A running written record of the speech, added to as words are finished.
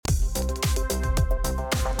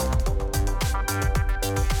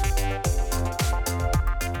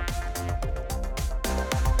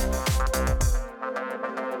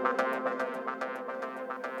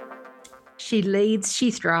She leads,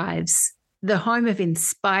 she thrives. The home of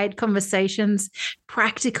inspired conversations,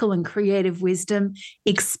 practical and creative wisdom,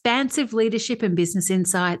 expansive leadership and business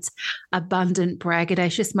insights, abundant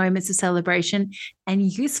braggadocious moments of celebration,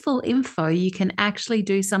 and useful info you can actually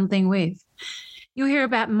do something with. You'll hear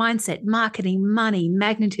about mindset, marketing, money,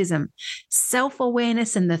 magnetism,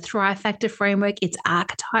 self-awareness and the Thrive Factor framework, its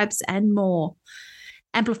archetypes, and more.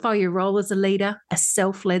 Amplify your role as a leader, a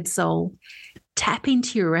self-led soul. Tap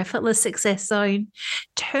into your effortless success zone.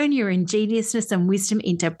 Turn your ingeniousness and wisdom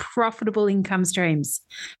into profitable income streams.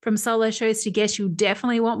 From solo shows to guests you'll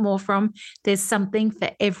definitely want more from, there's something for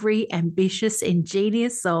every ambitious,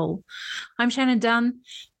 ingenious soul. I'm Shannon Dunn,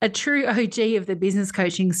 a true OG of the business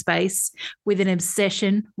coaching space with an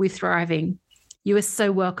obsession with thriving. You are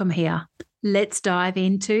so welcome here. Let's dive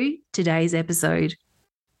into today's episode.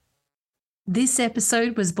 This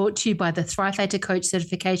episode was brought to you by the Thrive Factor Coach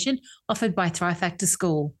certification offered by Thrive Factor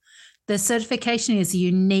School. The certification is a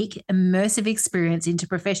unique, immersive experience into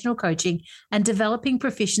professional coaching and developing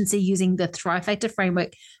proficiency using the Thrive Factor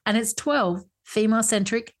framework and its 12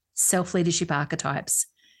 female-centric self-leadership archetypes.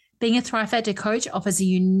 Being a Thrive Factor coach offers a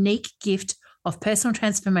unique gift of personal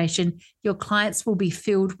transformation your clients will be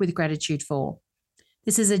filled with gratitude for.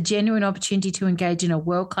 This is a genuine opportunity to engage in a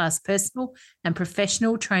world-class personal and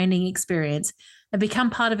professional training experience and become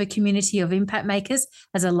part of a community of impact makers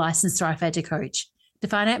as a licensed Thrive Factor coach. To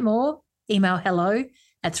find out more, email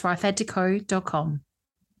hello@thrivefactorco.com.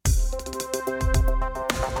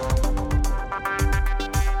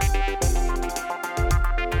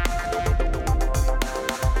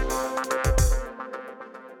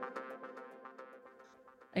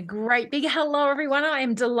 A great big hello, everyone. I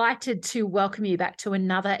am delighted to welcome you back to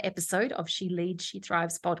another episode of She Leads, She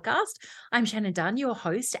Thrives podcast. I'm Shannon Dunn, your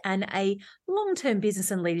host and a long-term business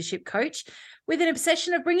and leadership coach with an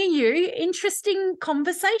obsession of bringing you interesting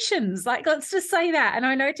conversations. Let's just say that. And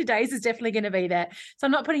I know today's is definitely going to be that. So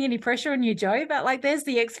I'm not putting any pressure on you, Joe, but there's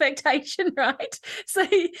the expectation, right? So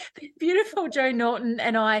beautiful Joe Naughton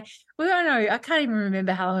and I can't even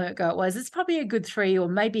remember how long ago it was. It's probably a good 3 or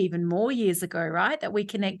maybe even more years ago, right? That we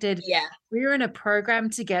connected. Yeah. We were in a program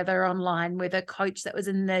together online with a coach that was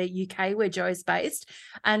in the UK where Joe's based.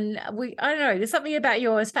 And there's something about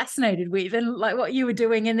you I was fascinated with and like what you were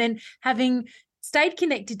doing. And then having stayed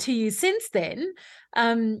connected to you since then,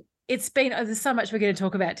 it's been, there's so much we're going to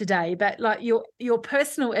talk about today, but like your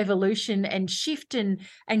personal evolution and shift and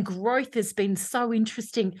growth has been so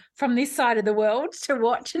interesting from this side of the world to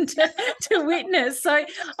watch and to witness. So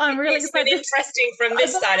I'm really excited. It's been interesting from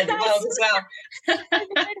this side of the world as well.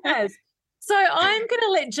 It has. So I'm going to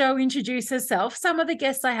let Jo introduce herself. Some of the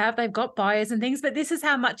guests I have, they've got bios and things, but this is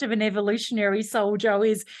how much of an evolutionary soul Jo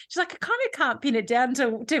is. She's like, I kind of can't pin it down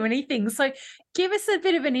to anything. So give us a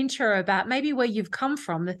bit of an intro about maybe where you've come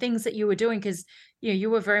from, the things that you were doing, because you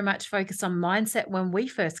were very much focused on mindset when we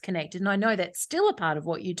first connected, and I know that's still a part of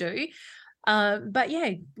what you do. But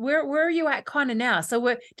yeah, where are you at kind of now? So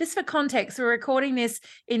we're just for context, we're recording this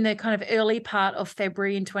in the kind of early part of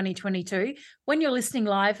February in 2022. When you're listening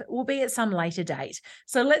live, we'll be at some later date.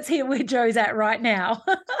 So let's hear where Joe's at right now.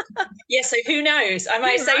 Yeah, so who knows? I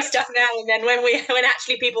might say stuff now, and then when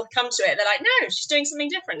actually people come to it, they're like, no, she's doing something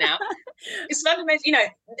different now. It's fundamentally,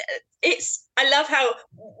 I love how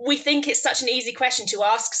we think it's such an easy question to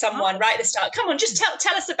ask someone right at the start. Come on, just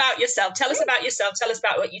tell us about yourself. Tell us about yourself. Tell us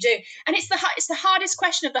about what you do. And it's the hardest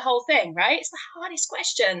question of the whole thing, right? It's the hardest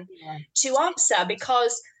question to answer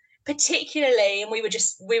because particularly, and we were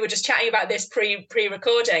just chatting about this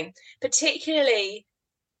pre-recording, particularly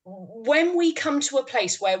when we come to a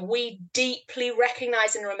place where we deeply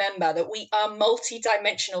recognize and remember that we are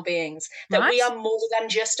multi-dimensional beings, that we are more than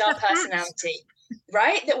just our personality,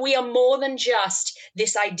 right? That we are more than just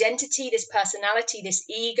this identity, this personality, this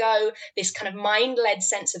ego, this kind of mind-led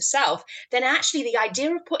sense of self, then actually the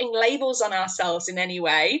idea of putting labels on ourselves in any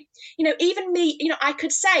way, even me, I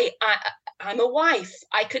could say I'm a wife.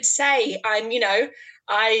 I could say I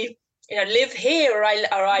live here or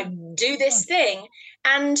I do this thing.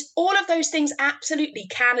 And all of those things absolutely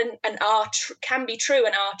can be true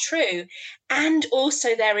and are true. And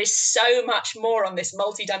also there is so much more on this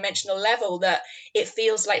multidimensional level that it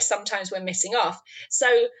feels like sometimes we're missing off.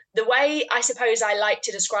 So the way I suppose I like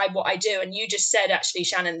to describe what I do, and you just said actually,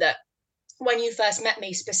 Shannon, that when you first met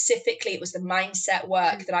me specifically, it was the mindset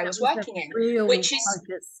work that I was working in, which is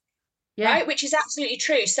focus. Yeah. Right, which is absolutely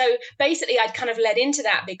true. So basically, I'd kind of led into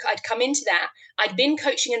that because I'd come into that. I'd been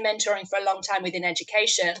coaching and mentoring for a long time within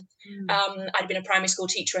education. I'd been a primary school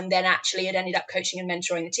teacher and then actually had ended up coaching and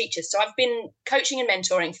mentoring the teachers. So I've been coaching and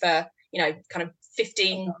mentoring for kind of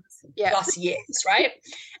 15 plus years, right?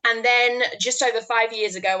 And then just over 5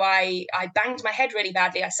 years ago, I banged my head really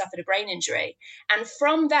badly. I suffered a brain injury. And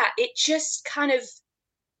from that, it just kind of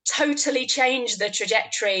totally changed the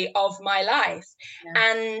trajectory of my life.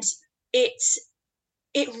 And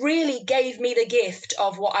it really gave me the gift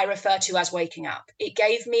of what I refer to as waking up. It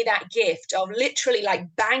gave me that gift of literally like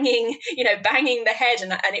banging the head.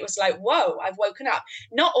 And it was like, whoa, I've woken up.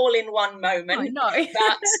 Not all in one moment,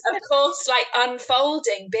 but of course, like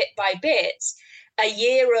unfolding bit by bit, a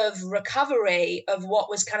year of recovery of what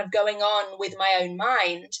was kind of going on with my own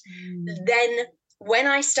mind. Then when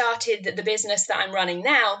I started the business that I'm running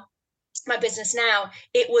now, my business now,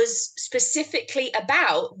 it was specifically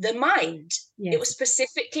about the mind. It was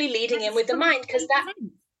specifically leading in with the mind, because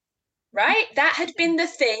that had been the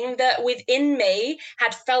thing that within me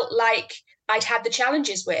had felt like I'd had the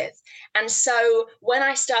challenges with. And so when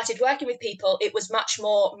I started working with people, it was much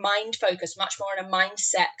more mind focused, much more on a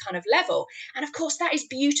mindset kind of level. And of course, that is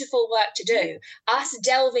beautiful work to do. Us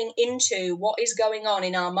delving into what is going on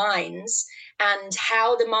in our minds and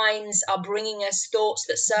how the minds are bringing us thoughts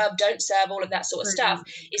that serve, don't serve, all of that sort of stuff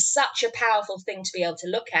is such a powerful thing to be able to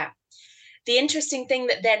look at. The interesting thing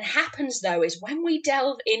that then happens, though, is when we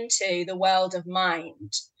delve into the world of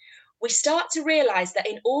mind, we start to realize that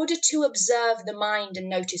in order to observe the mind and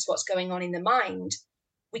notice what's going on in the mind,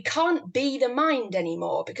 we can't be the mind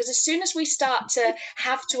anymore, because as soon as we start to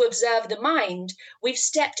have to observe the mind, we've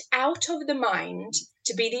stepped out of the mind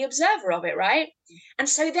to be the observer of it, right? And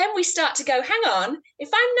so then we start to go, hang on, if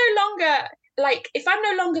I'm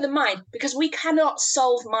no longer the mind, because we cannot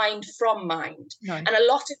solve mind from mind. No. And a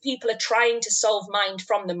lot of people are trying to solve mind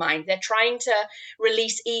from the mind. They're trying to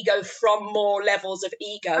release ego from more levels of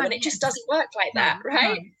ego. And it just doesn't work like that,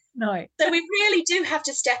 right? No. So we really do have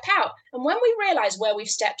to step out. And when we realize where we've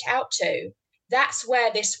stepped out to, that's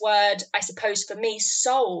where this word, I suppose for me,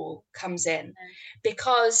 soul comes in.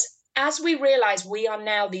 Because as we realize we are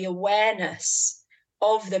now the awareness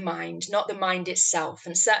of the mind, not the mind itself,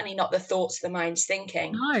 and certainly not the thoughts the mind's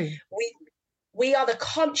thinking. No. We are the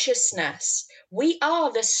consciousness. We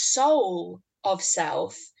are the soul of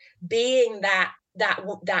self, being that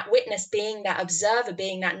witness, being that observer,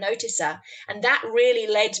 being that noticer. And that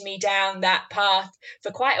really led me down that path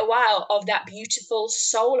for quite a while of that beautiful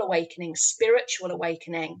soul awakening, spiritual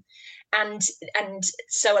awakening. And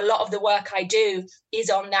so a lot of the work I do is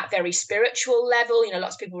on that very spiritual level.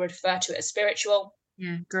 Lots of people refer to it as spiritual.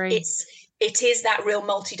 Yeah, great. It is that real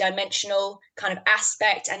multidimensional kind of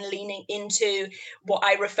aspect, and leaning into what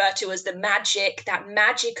I refer to as the magic, that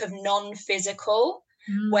magic of non-physical,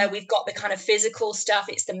 where we've got the kind of physical stuff.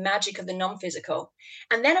 It's the magic of the non-physical.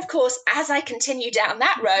 And then, of course, as I continue down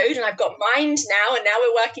that road, and I've got mind now, and now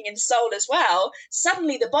we're working in soul as well,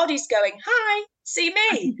 suddenly the body's going, hi, see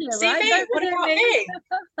me, me, what about me?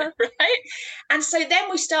 Right? And so then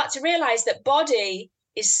we start to realize that body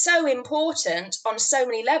is so important on so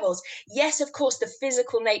many levels. Yes, of course, the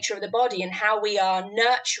physical nature of the body and how we are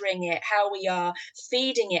nurturing it, how we are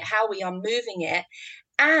feeding it, how we are moving it,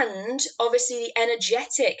 and obviously the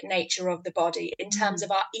energetic nature of the body in terms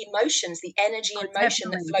of our emotions, the energy and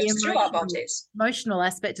motion that flows through our bodies. Emotional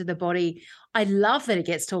aspect of the body. I love that it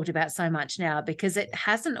gets talked about so much now, because it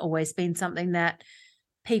hasn't always been something that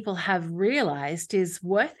people have realized is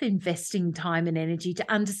worth investing time and energy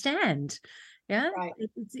to understand. Yeah, right.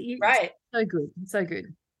 It's so good, so good.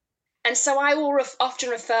 And so I will often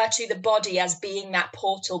refer to the body as being that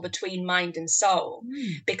portal between mind and soul,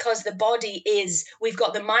 because the body is, we've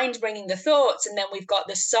got the mind bringing the thoughts, and then we've got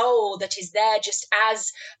the soul that is there just as,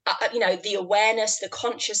 the awareness, the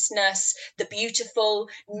consciousness, the beautiful,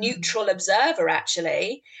 neutral observer,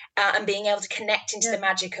 actually, and being able to connect into the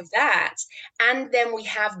magic of that. And then we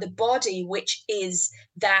have the body, which is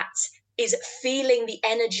feeling the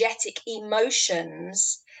energetic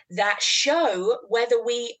emotions that show whether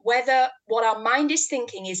what our mind is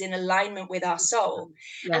thinking is in alignment with our soul.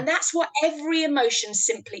 Yeah. And that's what every emotion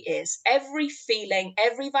simply is. Every feeling,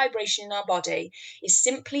 every vibration in our body is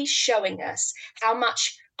simply showing us how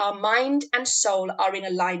much our mind and soul are in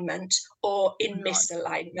alignment or in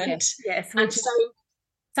misalignment. Yes. And so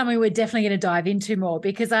something we're definitely going to dive into more,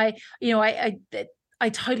 because I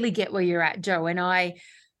totally get where you're at, Jo. And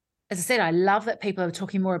as I said, I love that people are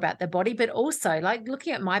talking more about their body, but also like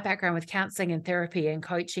looking at my background with counseling and therapy and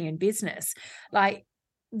coaching and business, like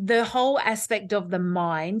the whole aspect of the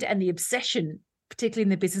mind and the obsession, particularly in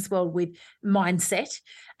the business world, with mindset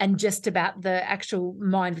and just about the actual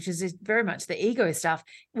mind, which is very much the ego stuff,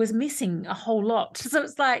 was missing a whole lot. So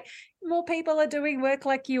it's like, more people are doing work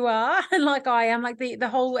like you are and like I am, like the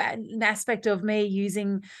whole aspect of me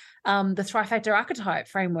using the Thrive-Factor archetype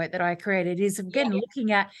framework that I created is, again,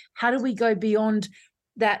 looking at how do we go beyond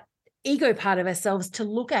that ego part of ourselves to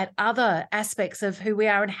look at other aspects of who we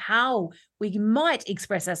are and how we might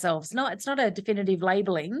express ourselves. No, it's not a definitive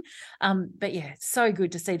labeling, but yeah, it's so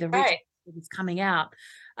good to see the rich that is coming out.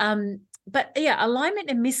 But yeah, alignment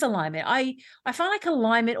and misalignment. I find like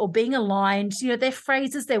alignment or being aligned, they're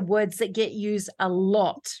phrases, they're words that get used a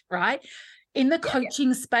lot, right? In the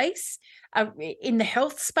coaching space, in the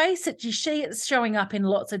health space, you see it's showing up in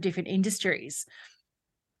lots of different industries.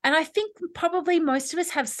 And I think probably most of us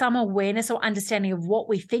have some awareness or understanding of what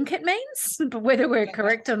we think it means, but whether we're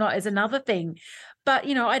correct or not is another thing. But,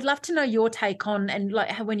 I'd love to know your take on, and like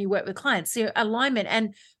how when you work with clients, alignment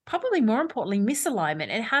and probably more importantly, misalignment,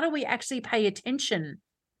 and how do we actually pay attention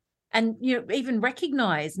and, even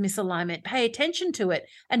recognize misalignment, pay attention to it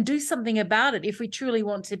and do something about it if we truly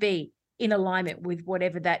want to be in alignment with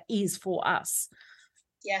whatever that is for us.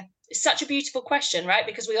 Yeah, it's such a beautiful question, right?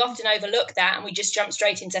 Because we often overlook that and we just jump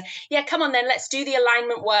straight into, come on then, let's do the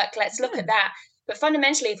alignment work. Let's look at that. But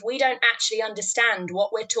fundamentally, if we don't actually understand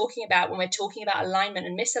what we're talking about when we're talking about alignment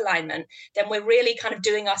and misalignment, then we're really kind of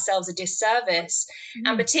doing ourselves a disservice.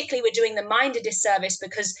 And particularly we're doing the mind a disservice,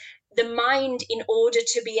 because the mind, in order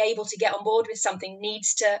to be able to get on board with something,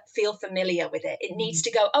 needs to feel familiar with it. It needs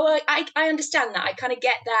to go, oh, I understand that. I kind of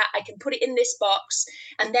get that. I can put it in this box,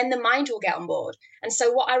 and then the mind will get on board. And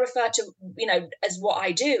so what I refer to, as what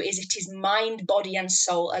I do is it is mind, body, and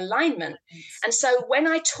soul alignment. And so when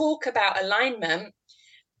I talk about alignment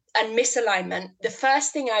and misalignment, the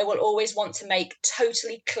first thing I will always want to make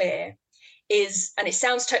totally clear is, and it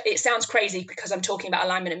sounds crazy because I'm talking about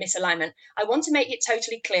alignment and misalignment, I want to make it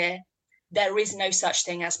totally clear, there is no such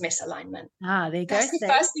thing as misalignment. There you go. That's the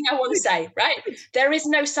first thing I want to say, right? There is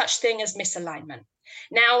no such thing as misalignment.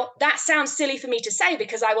 Now, that sounds silly for me to say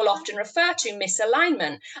because I will often refer to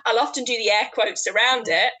misalignment. I'll often do the air quotes around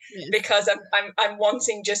it because I'm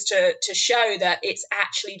wanting just to show that it's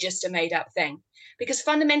actually just a made up thing. Because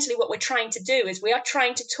fundamentally what we're trying to do is we are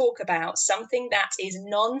trying to talk about something that is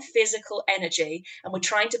non-physical energy, and we're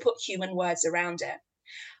trying to put human words around it.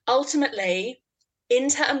 Ultimately, in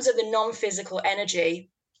terms of the non-physical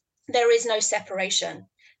energy, there is no separation.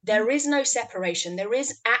 There is no separation. There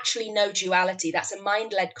is actually no duality. That's a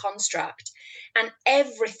mind-led construct. And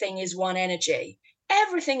everything is one energy.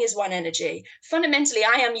 Everything is one energy. Fundamentally,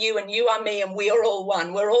 I am you and you are me, and we are all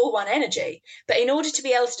one. We're all one energy. But in order to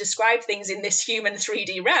be able to describe things in this human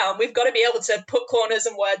 3D realm, we've got to be able to put corners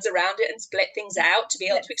and words around it and split things out to be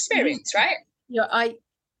able to experience, right?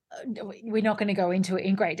 We're not going to go into it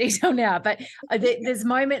in great detail now, but there's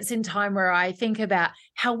moments in time where I think about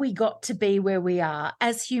how we got to be where we are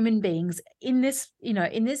as human beings in this,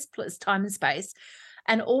 in this time and space,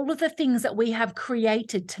 and all of the things that we have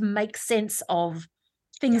created to make sense of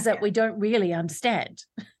things that we don't really understand.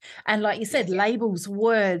 And like you said, labels,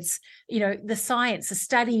 words, the science, the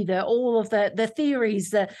study, all of the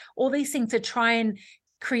theories, all these things to try and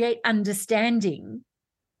create understanding.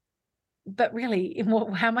 But really,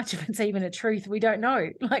 how much of it's even a truth, we don't know.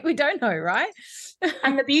 Like, we don't know, right?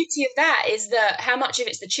 And the beauty of that is that how much of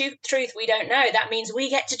it's the truth, we don't know. That means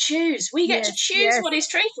we get to choose. We get to choose what is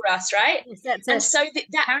true for us, right? And so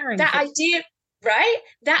that idea, right?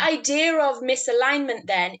 That idea of misalignment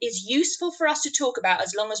then is useful for us to talk about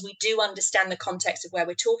as long as we do understand the context of where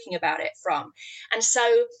we're talking about it from. And so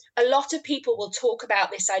a lot of people will talk about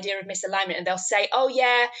this idea of misalignment and they'll say, oh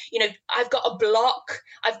yeah, I've got a block,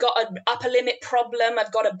 I've got an upper limit problem,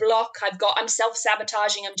 I've got a block, I'm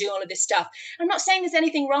self-sabotaging, I'm doing all of this stuff. I'm not saying there's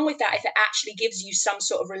anything wrong with that if it actually gives you some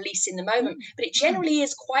sort of release in the moment, but it generally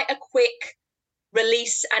is quite a quick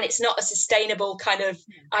release, and it's not a sustainable kind of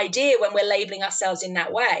idea when we're labeling ourselves in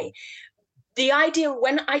that way. The idea,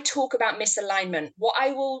 when I talk about misalignment, what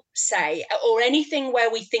I will say, or anything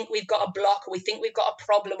where we think we've got a block, or we think we've got a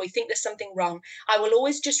problem, we think there's something wrong, I will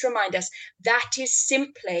always just remind us that is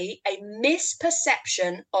simply a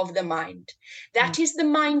misperception of the mind. That is the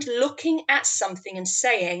mind looking at something and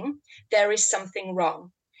saying there is something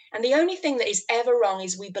wrong. And the only thing that is ever wrong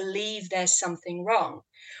is we believe there's something wrong.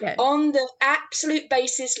 On the absolute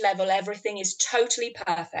basis level, everything is totally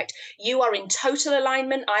perfect. You are in total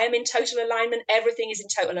alignment. I am in total alignment. Everything is in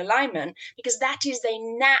total alignment because that is the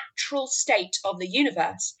natural state of the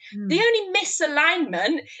universe. The only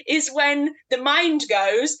misalignment is when the mind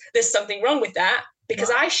goes, there's something wrong with that, because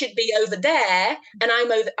I should be over there and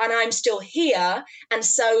I'm still here. And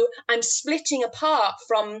so I'm splitting apart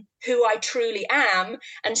from who I truly am.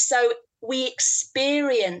 And so we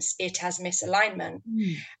experience it as misalignment.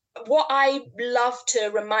 what I love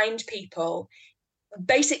to remind people,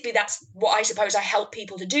 basically that's what I suppose I help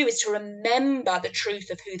people to do, is to remember the truth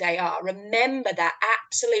of who they are, remember that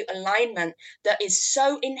absolute alignment that is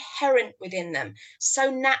so inherent within them, so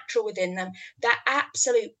natural within them, that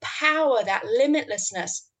absolute power, that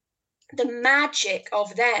limitlessness, the magic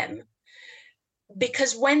of them.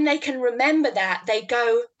 Because when they can remember that, they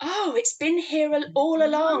go, oh, it's been here all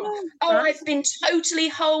along. Oh, Right. I've been totally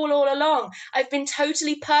whole all along. I've been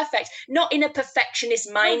totally perfect, not in a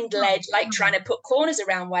perfectionist mind led, like trying to put corners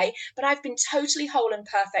around way, but I've been totally whole and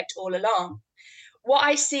perfect all along. What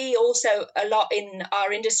I see also a lot in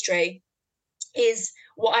our industry is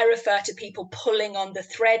what I refer to people pulling on the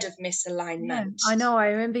thread of misalignment. Yeah, I know. I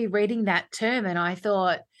remember reading that term and I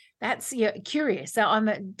thought, that's curious. So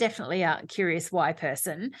I'm definitely a curious why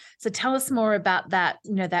person. So tell us more about that,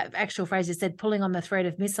 that actual phrase you said, pulling on the thread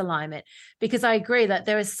of misalignment, because I agree that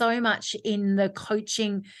there is so much in the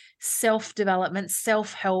coaching, self-development,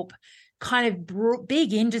 self-help kind of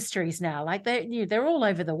big industries now, like they're all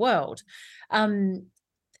over the world. And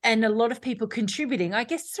a lot of people contributing, I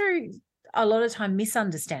guess, through a lot of time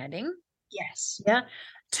misunderstanding. Yes. Yeah.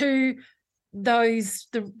 To those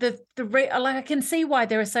like, I can see why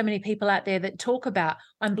there are so many people out there that talk about,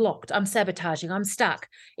 I'm blocked, I'm sabotaging, I'm stuck.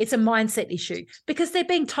 It's a mindset issue because they're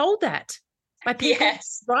being told that by people,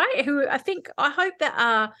 yes, right? Who I hope that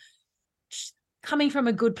are coming from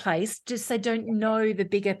a good place, just they don't know the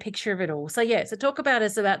bigger picture of it all. So so talk about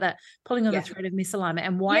that pulling on the thread of misalignment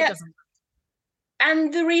and why it doesn't.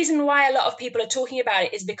 And the reason why a lot of people are talking about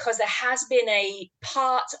it is because there has been a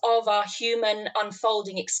part of our human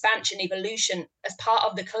unfolding, expansion, evolution as part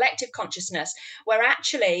of the collective consciousness, where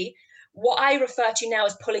actually what I refer to now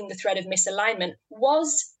as pulling the thread of misalignment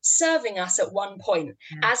was serving us at one point.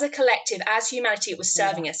 As a collective, as humanity, it was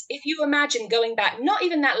serving us. If you imagine going back, not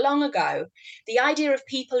even that long ago, the idea of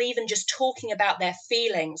people even just talking about their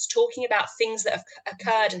feelings, talking about things that have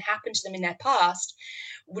occurred and happened to them in their past,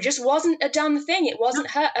 just wasn't a done thing. It wasn't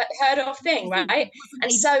a heard of thing, right?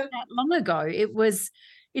 And so that long ago, it was,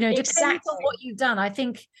 depending exactly on what you've done, I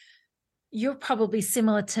think you're probably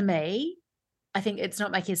similar to me. I think it's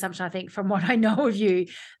not making assumption. I think from what I know of you,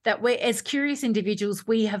 that we're, as curious individuals,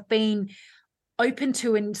 we have been open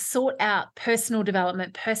to and sought out personal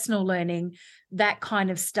development, personal learning, that kind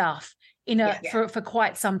of stuff for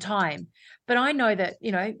quite some time. But I know that,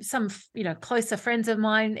 some, closer friends of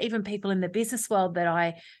mine, even people in the business world that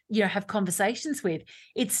I, have conversations with,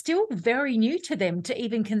 it's still very new to them to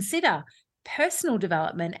even consider personal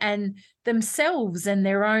development and themselves and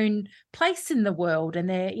their own place in the world and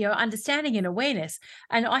their, understanding and awareness.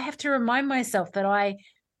 And I have to remind myself that I,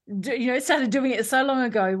 started doing it so long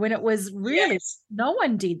ago when it was really no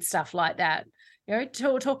one did stuff like that.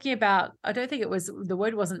 Talking about, I don't think it was, the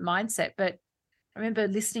word wasn't mindset, but I remember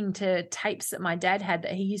listening to tapes that my dad had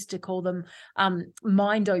that he used to call them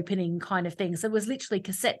mind-opening kind of things. It was literally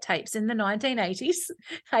cassette tapes in the 1980s,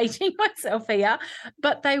 hating myself here,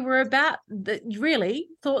 but they were about really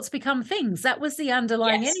thoughts become things. That was the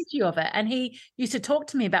underlying energy of it. And he used to talk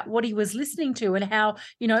to me about what he was listening to and how,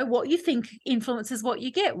 what you think influences what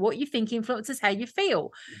you get, what you think influences how you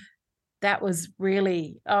feel. That was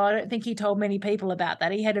really, I don't think he told many people about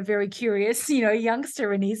that. He had a very curious,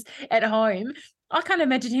 youngster at home. I can't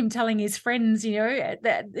imagine him telling his friends,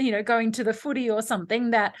 that, going to the footy or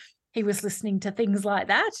something, that he was listening to things like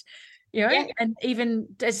that, and even,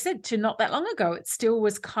 as I said, to not that long ago, it still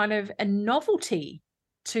was kind of a novelty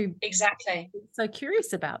to be so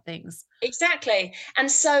curious about things. Exactly.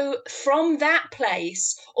 And so from that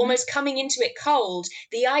place, almost coming into it cold,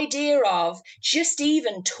 the idea of just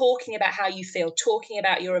even talking about how you feel, talking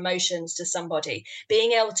about your emotions to somebody,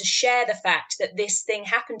 being able to share the fact that this thing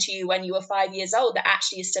happened to you when you were 5 years old that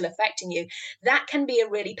actually is still affecting you, that can be a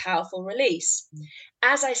really powerful release.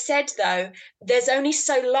 As I said, though, there's only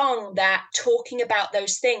so long that talking about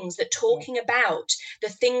those things, that talking about the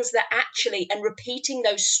things that actually, and repeating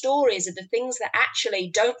those stories of the things that actually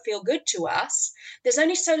don't feel good to us, there's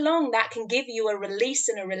only so long that can give you a release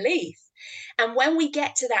and a relief. And when we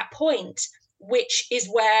get to that point, which is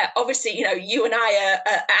where obviously, you and I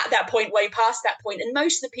are at that point, way past that point, and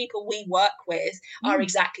most of the people we work with are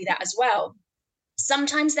exactly that as well.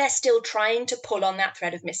 Sometimes they're still trying to pull on that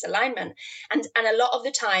thread of misalignment. And a lot of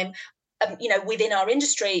the time, within our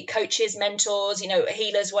industry, coaches, mentors,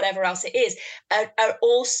 healers, whatever else it is, are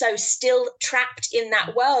also still trapped in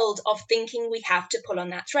that world of thinking we have to pull on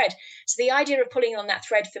that thread. So the idea of pulling on that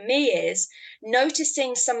thread for me is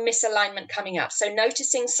noticing some misalignment coming up. So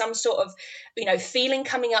noticing some sort of, feeling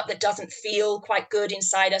coming up that doesn't feel quite good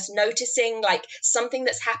inside us, noticing like something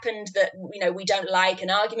that's happened that, we don't like, an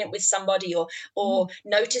argument with somebody, or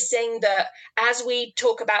noticing that as we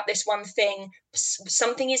talk about this one thing,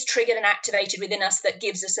 something is triggered and activated within us that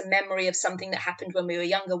gives us a memory of something that happened when we were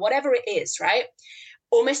younger, whatever it is, right?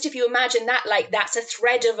 Almost if you imagine that, like that's a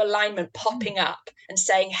thread of alignment popping up and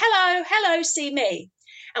saying, hello, see me.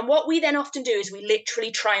 And what we then often do is we literally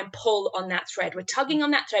try and pull on that thread. We're tugging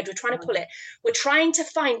on that thread. We're trying to pull it. We're trying to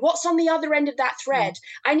find what's on the other end of that thread.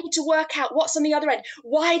 I need to work out what's on the other end.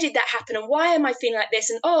 Why did that happen? And why am I feeling like this?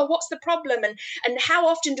 And what's the problem? And how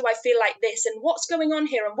often do I feel like this? And what's going on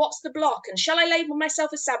here? And what's the block? And shall I label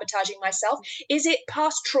myself as sabotaging myself? Is it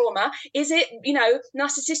past trauma? Is it,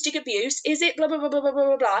 narcissistic abuse? Is it blah, blah, blah, blah, blah,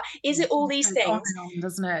 blah, blah? Is it all these things? On and on,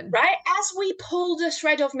 doesn't it? Right? As we pull the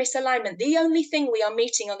thread of misalignment, the only thing we are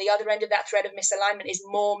meeting on the other end of that thread of misalignment is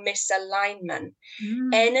more misalignment.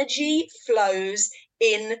 Energy flows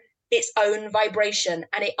in its own vibration,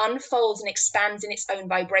 and it unfolds and expands in its own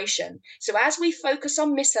vibration. So as we focus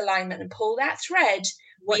on misalignment and pull that thread,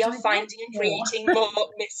 we are finding and creating more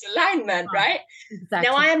misalignment, right? Exactly.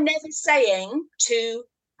 Now, I am never saying to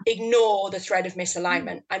ignore the thread of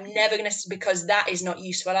misalignment. I'm never going to, because that is not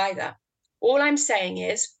useful either. All I'm saying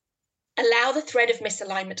is allow the thread of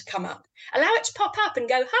misalignment to come up. Allow it to pop up and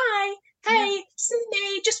go, hi, hey, see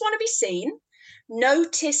me, just want to be seen.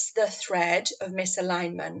 Notice the thread of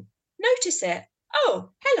misalignment. Notice it. Oh,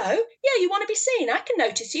 hello. Yeah, you want to be seen. I can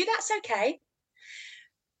notice you. That's okay.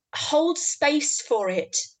 Hold space for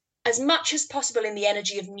it as much as possible in the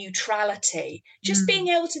energy of neutrality. Just being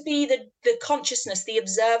able to be the consciousness, the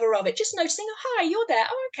observer of it. Just noticing, oh, hi, you're there.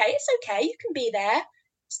 Oh, okay, it's okay. You can be there.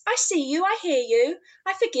 I see you, I hear you,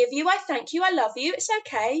 I forgive you, I thank you, I love you, it's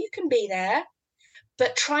okay, you can be there.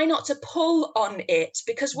 But try not to pull on it,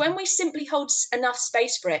 because when we simply hold enough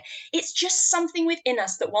space for it, it's just something within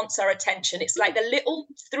us that wants our attention. It's like the little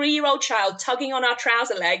 3-year-old child tugging on our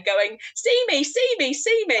trouser leg going, see me, see me,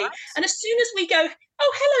 see me. Right. And as soon as we go,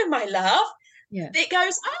 oh, hello, my love, it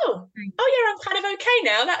goes, oh, yeah, I'm kind of okay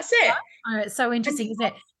now, that's it. Oh, it's so interesting, isn't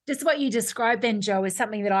it? Just what you described then, Jo, is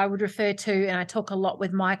something that I would refer to, and I talk a lot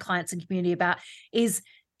with my clients and community about, is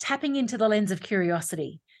tapping into the lens of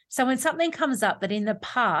curiosity. So when something comes up that in the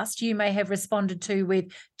past you may have responded to with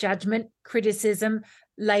judgment, criticism,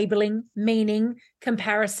 labeling, meaning,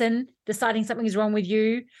 comparison, deciding something is wrong with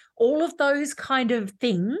you, all of those kind of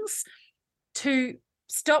things, to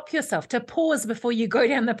stop yourself, to pause before you go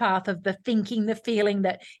down the path of the thinking, the feeling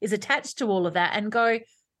that is attached to all of that, and go,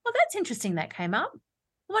 well, that's interesting that came up.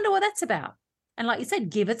 I wonder what that's about. And like you said,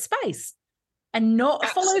 give it space and not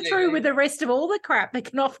follow through with the rest of all the crap that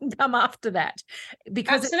can often come after that,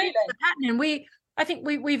 because it's a pattern. And I think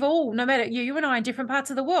we've all, no matter you and I, in different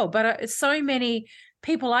parts of the world, but so many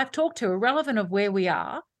people I've talked to, irrelevant of where we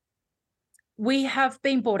are, we have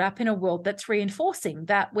been brought up in a world that's reinforcing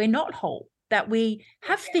that we're not whole, that we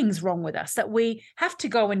have things wrong with us, that we have to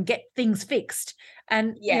go and get things fixed.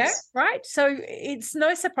 And right. So it's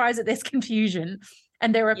no surprise that there's confusion.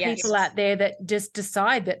 And there are people out there that just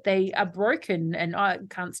decide that they are broken, and I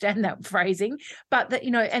can't stand that phrasing, but that,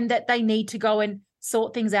 and that they need to go and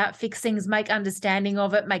sort things out, fix things, make understanding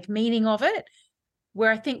of it, make meaning of it, where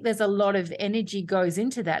I think there's a lot of energy goes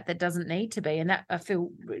into that doesn't need to be. And that I feel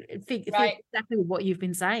exactly what you've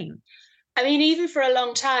been saying. I mean, even for a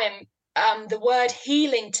long time, the word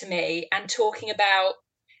healing to me, and talking about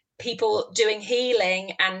people doing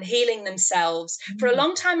healing and healing themselves, for a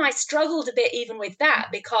long time I struggled a bit even with that,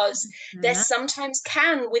 because there sometimes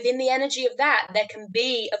within the energy of that, there can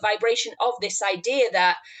be a vibration of this idea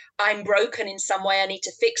that I'm broken in some way, I need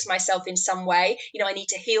to fix myself in some way, I need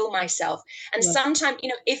to heal myself. And sometimes,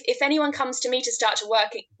 if anyone comes to me to start to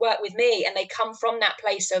work with me, and they come from that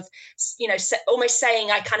place of, almost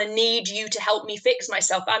saying, I kind of need you to help me fix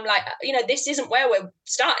myself, I'm like, this isn't where we're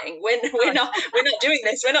starting. We're not doing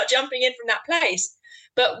this. We're not jumping in from that place.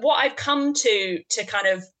 But what I've come to kind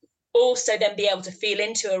of also then be able to feel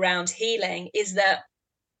into around healing is that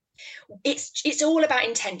it's all about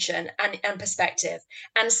intention and perspective.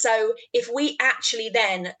 And so if we actually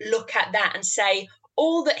then look at that and say,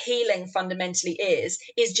 all that healing fundamentally is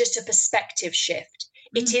just a perspective shift.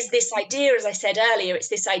 It is this idea, as I said earlier, it's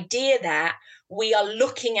this idea that we are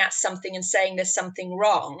looking at something and saying there's something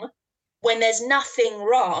wrong when there's nothing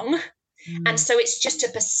wrong. And so it's just a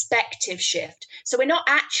perspective shift. So we're not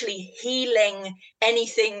actually healing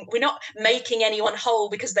anything. We're not making anyone whole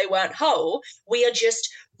because they weren't whole. We are just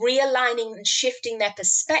realigning and shifting their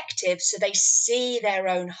perspective so they see their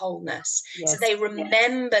own wholeness. Yes. So they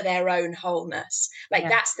remember their own wholeness. Like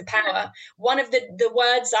that's the power. One of the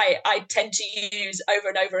words I tend to use over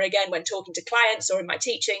and over again when talking to clients or in my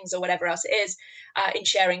teachings or whatever else it is, in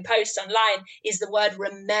sharing posts online, is the word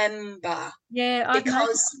remember. Yeah, I've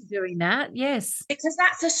noticed you doing that. Yes. Because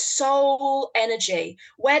that's a soul energy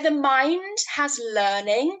where the mind has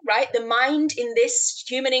learning, right? The mind in this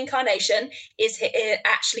human incarnation is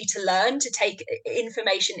actually to learn, to take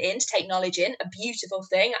information in, to take knowledge in, a beautiful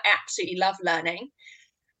thing. I absolutely love learning.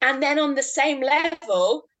 And then on the same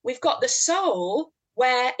level, we've got the soul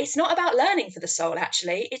where it's not about learning for the soul,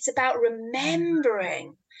 actually. It's about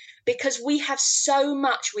remembering. Because we have so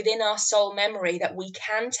much within our soul memory that we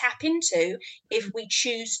can tap into if we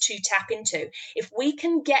choose to tap into. If we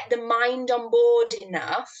can get the mind on board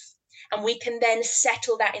enough and we can then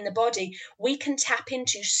settle that in the body, we can tap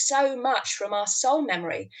into so much from our soul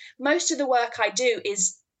memory. Most of the work I do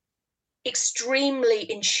is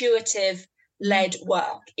extremely intuitive led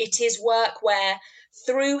work. It is work where,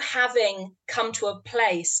 through having come to a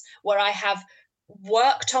place where I have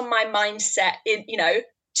worked on my mindset in,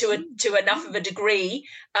 to enough of a degree,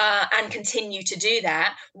 and continue to do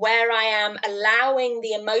that, where I am allowing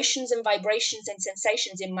the emotions and vibrations and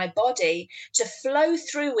sensations in my body to flow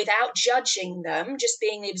through without judging them, just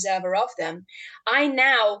being the observer of them. I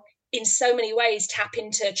now, in so many ways,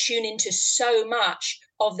 tune into so much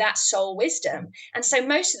of that soul wisdom. And so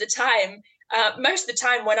most of the time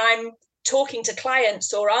when I'm talking to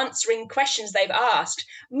clients or answering questions they've asked,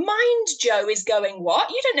 mind Joe is going, what?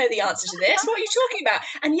 You don't know the answer to this. What are you talking about?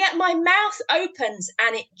 And yet my mouth opens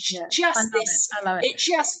and it just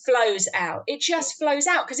flows out. It just flows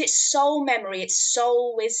out because it's soul memory. It's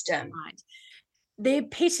soul wisdom. Right. The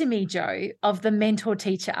epitome, Joe, of the mentor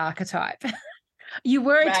teacher archetype. You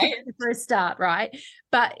were a teacher for a start, right?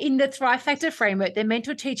 But in the Thrive Factor framework, the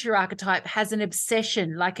mentor teacher archetype has an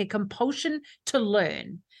obsession, like a compulsion to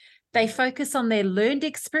learn. They focus on their learned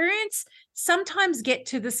experience, sometimes get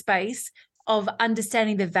to the space of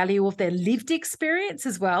understanding the value of their lived experience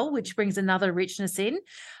as well, which brings another richness in.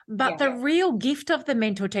 But the real gift of the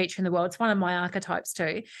mentor teacher in the world, it's one of my archetypes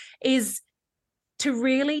too, is to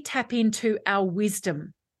really tap into our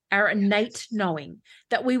wisdom, our innate knowing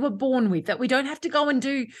that we were born with, that we don't have to go and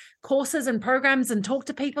do courses and programs and talk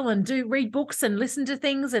to people and read books and listen to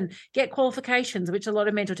things and get qualifications, which a lot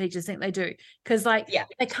of mentor teachers think they do, because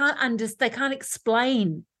they can't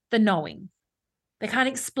explain the knowing. They can't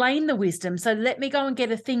explain the wisdom. So let me go and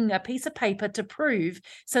get a piece of paper to prove,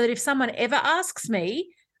 so that if someone ever asks me,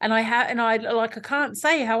 I can't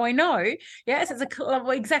say how I know. Yes, it's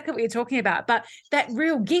exactly what you're talking about. But that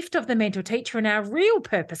real gift of the mentor teacher and our real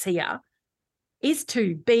purpose here is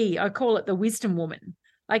to be, I call it the wisdom woman,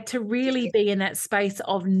 like to really be in that space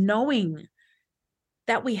of knowing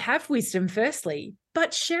that we have wisdom firstly,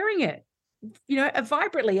 but sharing it,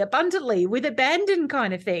 vibrantly, abundantly, with abandon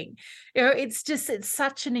kind of thing. It's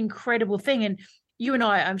such an incredible thing. And you and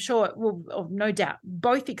I, I'm sure, will, no doubt,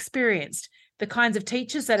 both experienced the kinds of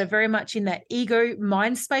teachers that are very much in that ego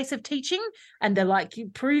mind space of teaching, and they're like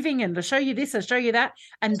proving and they'll show you this, I'll show you that,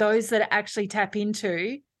 and those that actually tap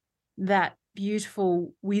into that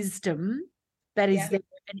beautiful wisdom that is there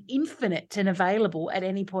and infinite and available at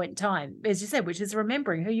any point in time, as you said, which is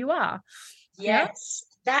remembering who you are. Yes,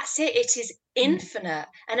 that's it. It is infinite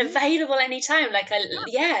and available anytime.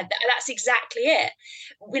 That's exactly it.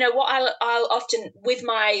 What I'll often, with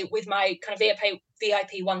my kind of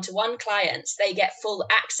VIP one-to-one clients, they get full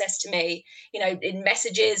access to me, in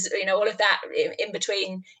messages, all of that in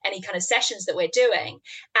between any kind of sessions that we're doing.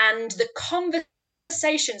 And the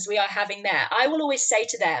conversations we are having there, I will always say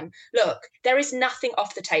to them, look, there is nothing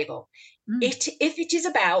off the table. If it is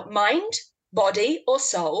about mind, body or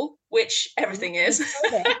soul, which everything is,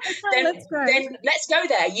 then let's go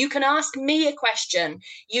there. You can ask me a question.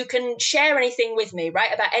 You can share anything with me,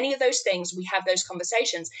 right? About any of those things, we have those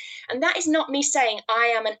conversations. And that is not me saying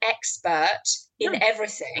I am an expert in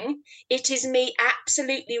everything. It is me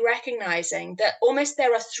absolutely recognizing that almost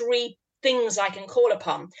there are three things I can call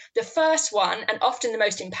upon. The first one, and often the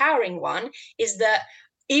most empowering one, is that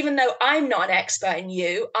even though I'm not an expert in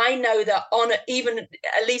you, I know that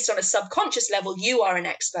at least on a subconscious level, you are an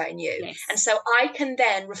expert in you. Yes. And so I can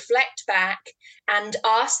then reflect back and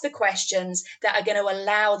ask the questions that are going to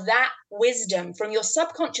allow that wisdom from your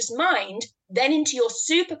subconscious mind then into your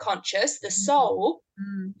superconscious, the soul,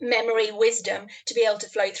 memory, wisdom, to be able to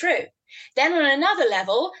flow through. Then on another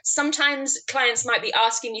level, sometimes clients might be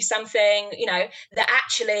asking me something, that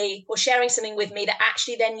actually, or sharing something with me that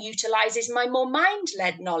actually then utilizes my more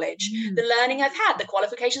mind-led knowledge, the learning I've had, the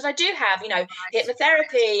qualifications I do have,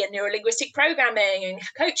 hypnotherapy and neurolinguistic programming and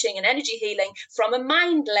coaching and energy healing from a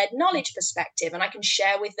mind-led knowledge perspective. And I can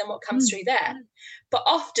share with them what comes through there. But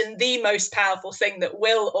often the most powerful thing that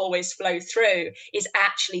will always flow through is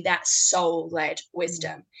actually that soul-led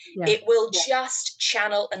wisdom. Yeah. It will just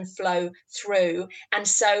channel and flow through. And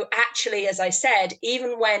so actually, as I said,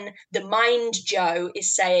 even when the mind Joe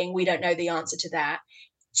is saying, we don't know the answer to that,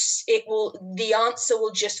 the answer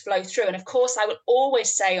will just flow through. And of course, I will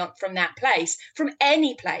always say from that place, from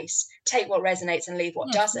any place, take what resonates and leave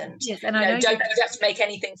what doesn't. Yes, and I know don't have to make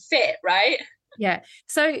anything fit, right? Yeah.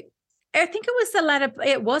 So I think it was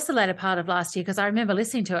the latter part of last year, because I remember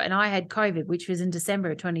listening to it, and I had COVID, which was in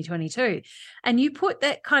December of 2022. And you put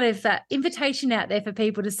that kind of invitation out there for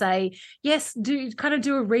people to say, yes, do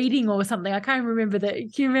a reading or something. I can't remember that.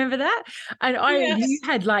 Can you remember that? And you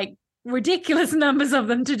had like ridiculous numbers of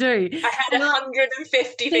them to do. I had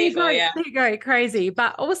 150 people. There you go, crazy.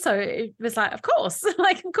 But also it was like, of course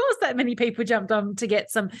that many people jumped on to get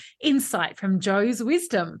some insight from Joe's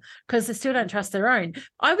wisdom, because they still don't trust their own.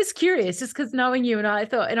 I was curious, just because knowing you, and I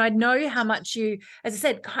thought, and I know how much you, as I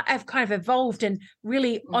said, have kind of evolved and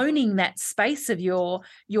really owning that space of your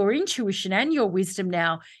intuition and your wisdom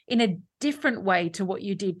now in a different way to what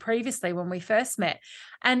you did previously when we first met.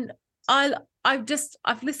 And I've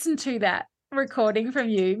listened to that recording from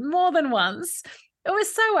you more than once. It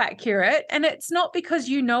was so accurate. And it's not because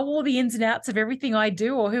you know all the ins and outs of everything I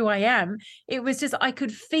do or who I am. It was just, I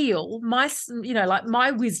could feel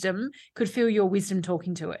my wisdom could feel your wisdom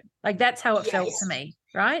talking to it. Like that's how it felt to me.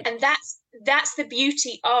 Right. And that's the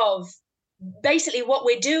beauty of basically what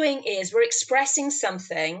we're doing is we're expressing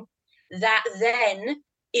something that then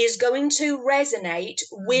is going to resonate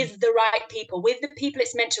with the right people, with the people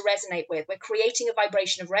it's meant to resonate with. We're creating a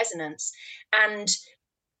vibration of resonance. And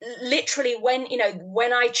literally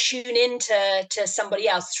when I tune into somebody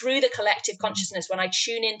else through the collective consciousness, when I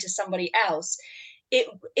tune into somebody else, it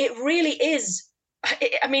really is,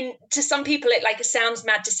 I mean, to some people it sounds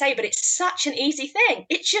mad to say, but it's such an easy thing.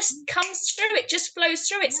 It just comes through. It just flows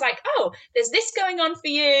through. It's like, oh, there's this going on for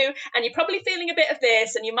you, and you're probably feeling a bit of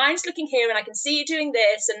this, and your mind's looking here, and I can see you doing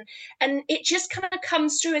this, and it just kind of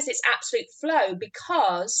comes through as its absolute flow,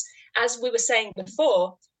 because, as we were saying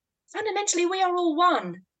before, fundamentally we are all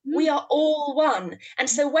one. We are all one. And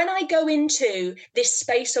so when I go into this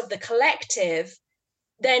space of the collective,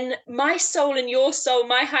 then my soul and your soul,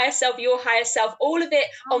 my higher self, your higher self, all of it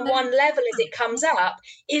on one level as it comes up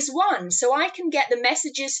is one. So I can get the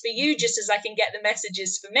messages for you just as I can get the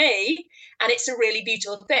messages for me. And it's a really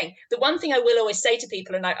beautiful thing. The one thing I will always say to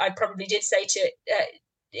people, and I probably did say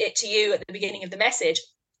it to you at the beginning of the message,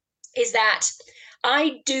 is that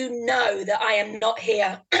I do know that I am not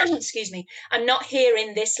here, excuse me, I'm not here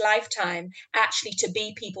in this lifetime actually to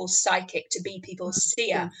be people's psychic, to be people's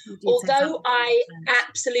seer. Although I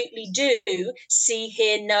absolutely do see,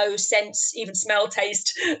 hear, know, sense, even smell,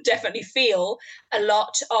 taste, definitely feel a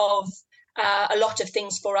lot of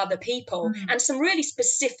things for other people and some really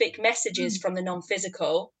specific messages from the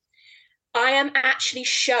non-physical, I am actually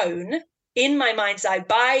shown in my mind's eye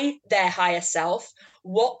by their higher self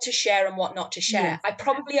what to share and what not to share. Yeah. I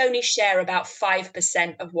probably only share about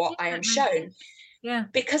 5% of what I am shown. Yeah.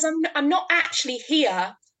 Because I'm not actually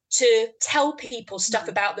here to tell people stuff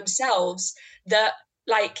about themselves that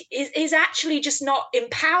is actually just not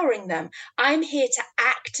empowering them. I'm here to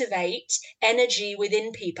activate energy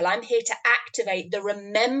within people. I'm here to activate the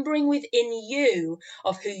remembering within you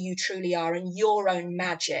of who you truly are and your own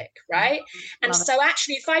magic, right? And so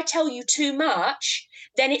actually, if I tell you too much,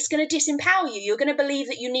 then it's going to disempower you. You're going to believe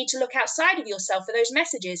that you need to look outside of yourself for those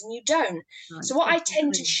messages, and you don't. Right. So what I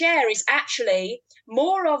tend to share is actually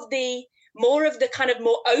more of the kind of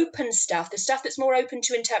more open stuff, the stuff that's more open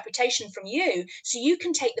to interpretation from you, so you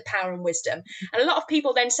can take the power and wisdom. And a lot of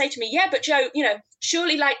people then say to me, yeah, but Joe,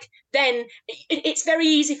 surely then it's very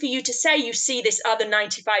easy for you to say you see this other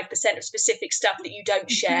 95% of specific stuff that you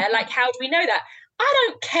don't share. How do we know that? I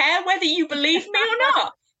don't care whether you believe me or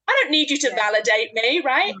not. I don't need you to validate me,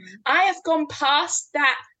 right? I have gone past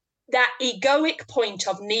that egoic point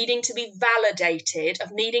of needing to be validated,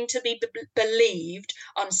 of needing to be believed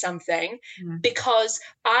on something, because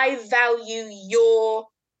I value your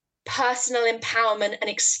personal empowerment and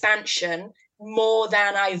expansion more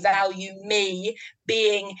than I value me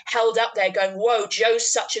being held up there going, whoa,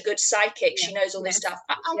 Joe's such a good psychic. She knows all this stuff.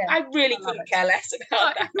 I really couldn't care less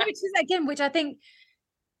about that. Which I think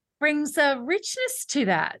brings a richness to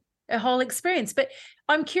that. a whole experience. But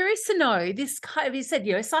I'm curious to know this kind of, you said,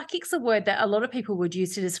 psychic's a word that a lot of people would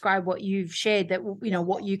use to describe what you've shared, that,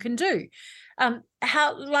 what you can do.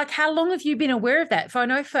 How long have you been aware of that? For I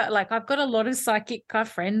know I've got a lot of psychic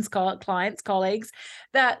friends, clients, colleagues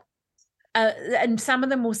that, and some of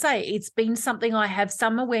them will say it's been something I have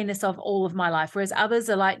some awareness of all of my life, whereas others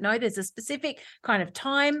are like, no, there's a specific kind of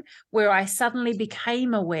time where I suddenly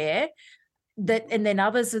became aware that, and then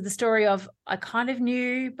others are the story of I kind of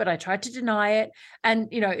knew, but I tried to deny it. And,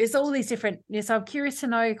 it's all these different, so I'm curious to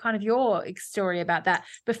know kind of your story about that.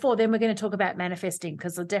 Before then, we're going to talk about manifesting,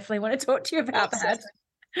 because I definitely want to talk to you about that.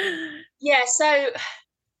 Yeah, so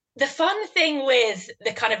the fun thing with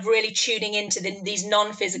the kind of really tuning into these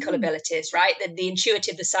non-physical abilities, right? The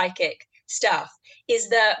intuitive, the psychic stuff, is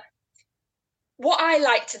that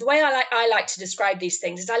the way I like to describe these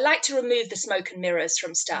things is I like to remove the smoke and mirrors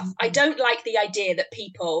from stuff. I don't like the idea that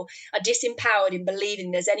people are disempowered in believing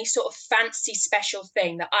there's any sort of fancy special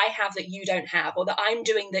thing that I have that you don't have, or that I'm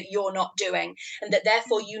doing that you're not doing, and that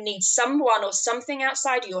therefore you need someone or something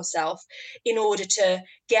outside of yourself in order to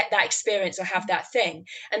get that experience or have that thing.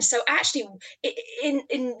 And so actually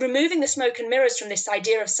in removing the smoke and mirrors from this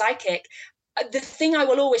idea of psychic, the thing I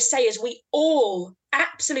will always say is we all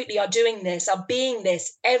absolutely are doing this, are being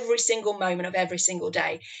this every single moment of every single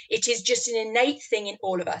day. It is just an innate thing in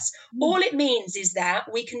all of us. All it means is that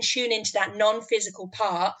we can tune into that non-physical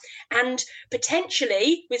part, and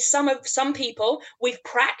potentially with some people, we've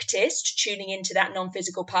practiced tuning into that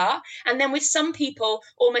non-physical part. And then with some people,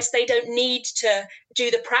 almost they don't need to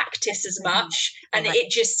do the practice as much. And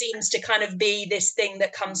it just seems to kind of be this thing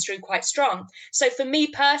that comes through quite strong. So for me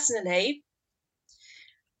personally,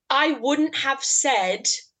 I wouldn't have said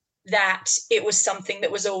that it was something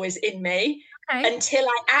that was always in me until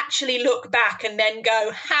I actually look back and then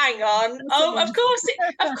go, hang on. Oh, of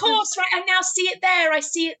course, right. I now see it there. I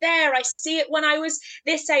see it there. I see it when I was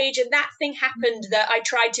this age and that thing happened that I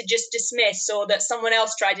tried to just dismiss, or that someone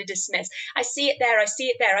else tried to dismiss. I see it there. I see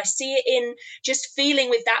it there. I see it in just feeling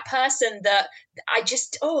with that person that I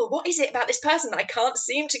just, what is it about this person that I can't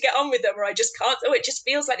seem to get on with them, or I just can't, it just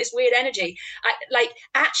feels like this weird energy.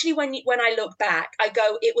 Actually, when I look back, I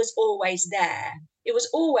go, it was always there. It was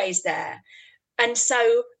always there. And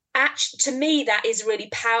so actually, to me, that is really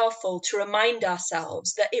powerful to remind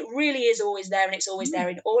ourselves that it really is always there, and it's always there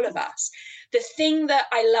in all of us. The thing that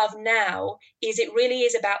I love now is it really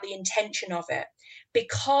is about the intention of it.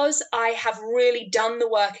 Because I have really done the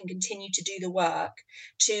work and continue to do the work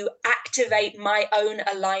to activate my own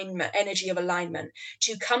alignment, energy of alignment,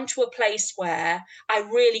 to come to a place where I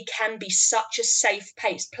really can be such a safe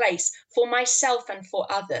place for myself and for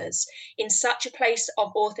others, in such a place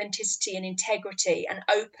of authenticity and integrity and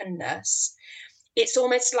openness. It's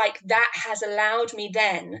almost like that has allowed me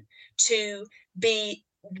then to be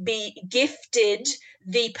gifted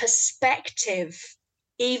the perspective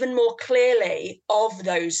even more clearly of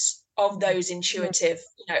those intuitive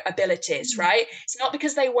abilities, right? It's not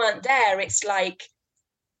because they weren't there. It's like,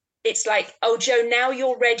 oh, Jo, now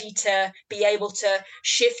you're ready to be able to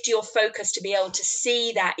shift your focus to be able to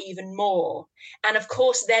see that even more. And of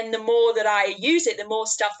course, then the more that I use it, the more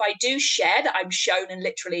stuff I do share that I'm shown and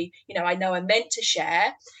literally, I know I'm meant to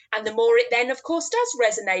share. And the more it then, of course,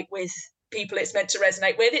 does resonate with people it's meant to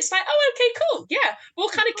resonate with. It's like, oh, okay, cool. Yeah, we'll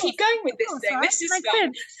kind of keep going with this thing. Right? This is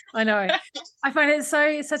fun. I know. I find it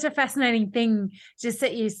such a fascinating thing, just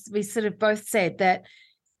that we sort of both said that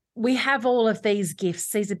we have all of these gifts,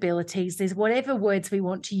 these abilities, there's whatever words we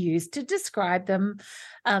want to use to describe them.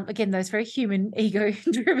 Again, those very human,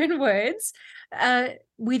 ego-driven words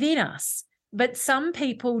within us. But some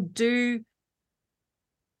people do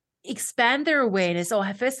expand their awareness, or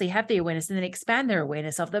firstly have the awareness and then expand their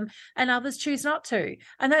awareness of them, and others choose not to.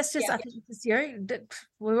 And that's just, I think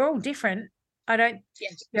we're all different. I don't,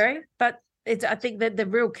 but I think that the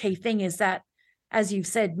real key thing is that, as you've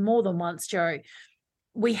said more than once, Jo,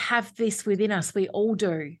 we have this within us. We all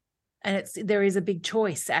do. And there is a big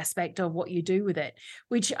choice aspect of what you do with it,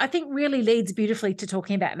 which I think really leads beautifully to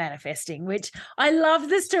talking about manifesting, which I love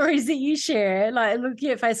the stories that you share. Like looking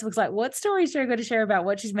at Facebook's like, what stories are you going to share about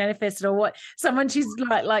what she's manifested, or what someone she's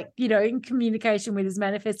like, in communication with has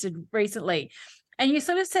manifested recently. And you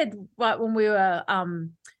sort of said, right, when we were,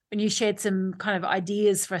 when you shared some kind of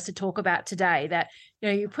ideas for us to talk about today, that,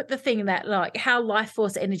 you put the thing that like how life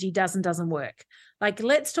force energy does and doesn't work. Like,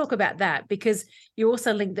 let's talk about that, because you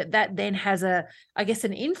also link that then has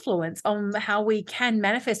an influence on how we can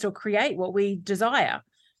manifest or create what we desire.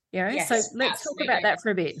 Yes, so let's talk about that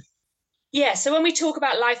for a bit. Yeah, so when we talk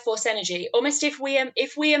about life force energy, almost if we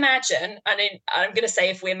imagine, and I'm going to say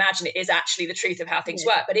if we imagine, it is actually the truth of how things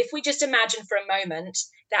work, but if we just imagine for a moment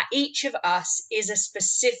that each of us is a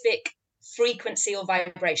specific frequency or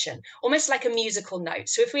vibration, almost like a musical note.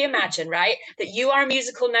 So if we imagine, right, that you are a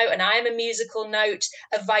musical note and I am a musical note,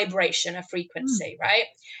 a vibration, a frequency, right?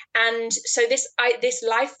 And so this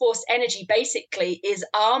life force energy basically is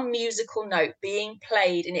our musical note being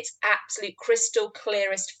played in its absolute crystal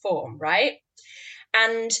clearest form, right?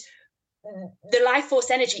 And the life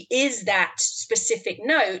force energy is that specific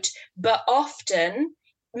note, but often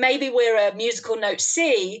maybe we're a musical note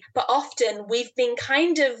C, but often we've been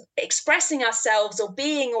kind of expressing ourselves or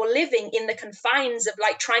being or living in the confines of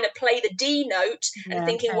like trying to play the D note and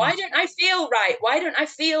thinking, why don't I feel right? Why don't I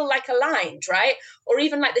feel like aligned, right? Or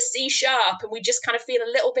even like the C sharp, and we just kind of feel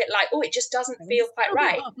a little bit like, oh, it just doesn't feel quite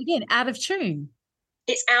right. Again, out of tune.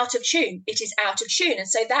 It's out of tune. It is out of tune. And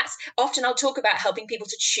so that's often I'll talk about helping people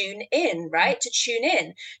to tune in, right? To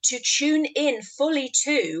tune in fully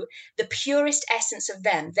to the purest essence of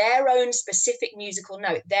them, their own specific musical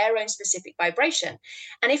note, their own specific vibration.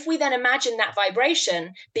 And if we then imagine that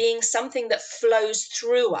vibration being something that flows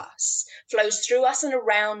through us and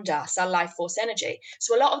around us, our life force energy.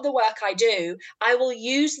 So a lot of the work I do, I will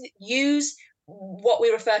use what we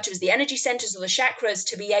refer to as the energy centers or the chakras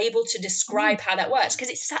to be able to describe how that works, because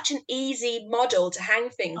it's such an easy model to hang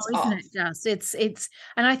things isn't off. it just? It's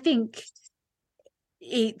and I think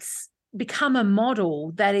it's become a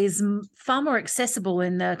model that is far more accessible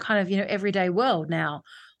in the kind of, everyday world now.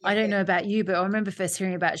 I don't know about you, but I remember first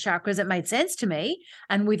hearing about chakras. It made sense to me.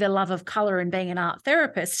 And with a love of color and being an art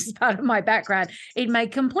therapist as part of my background, it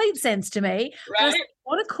made complete sense to me. Right?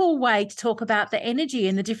 What a cool way to talk about the energy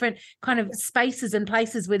and the different kind of spaces and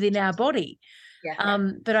places within our body.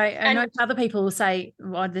 But I know other people will say,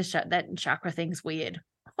 well, that chakra thing's weird.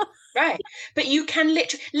 Right. But you can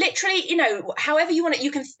literally, however you want it,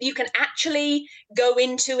 you can actually go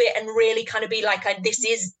into it and really kind of be like, this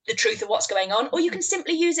is the truth of what's going on. Or you can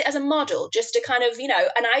simply use it as a model, just to kind of,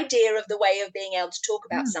 an idea of the way of being able to talk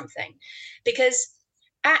about something. Because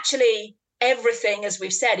actually, everything, as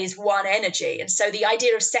we've said, is one energy. And so the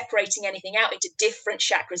idea of separating anything out into different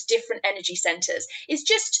chakras, different energy centers, is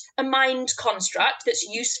just a mind construct that's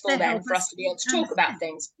useful then for us to be able to talk about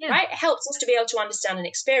things, right? It helps us to be able to understand and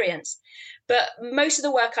experience. But most of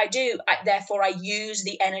the work I do, therefore, I use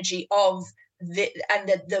the energy of the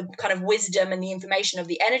kind of wisdom and the information of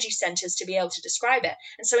the energy centers to be able to describe it.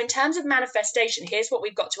 And so in terms of manifestation, here's what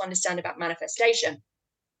we've got to understand about manifestation.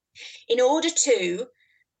 In order to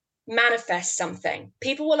manifest something,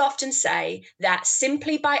 people will often say that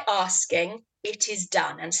simply by asking, it is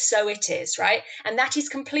done. And so it is, right? And that is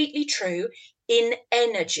completely true in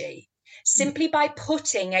energy. Simply by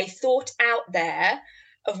putting a thought out there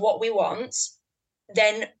of what we want,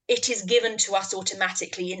 then it is given to us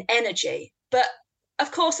automatically in energy. But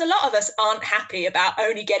of course, a lot of us aren't happy about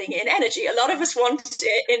only getting it in energy. A lot of us want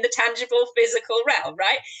it in the tangible, physical realm,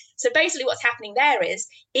 right? So basically what's happening there is,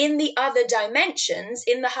 in the other dimensions,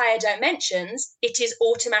 in the higher dimensions, it is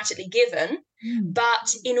automatically given.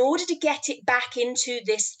 But in order to get it back into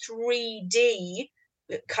this 3D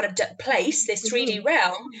kind of place, this 3D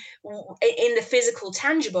realm, in the physical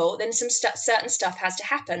tangible, then some certain stuff has to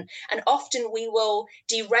happen. And often we will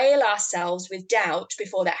derail ourselves with doubt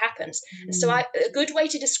before that happens. And so a good way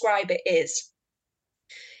to describe it is,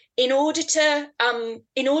 in order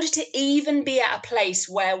to even be at a place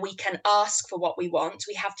where we can ask for what we want,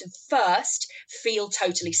 we have to first feel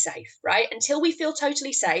totally safe, right? Until we feel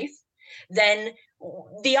totally safe, then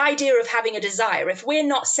the idea of having a desire, if we're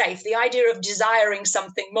not safe, the idea of desiring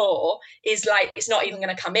something more is like, it's not even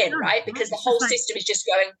going to come in, right? Because the whole system is just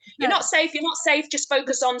going, you're not safe, just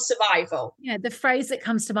focus on survival. Yeah, the phrase that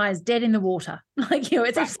comes to mind is dead in the water. Like,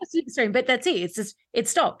 it's such an extreme, but that's it. It's just,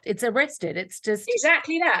 it's stopped, it's arrested. It's just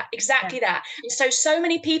exactly that. And so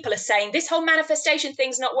many people are saying, this whole manifestation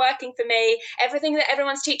thing's not working for me. Everything that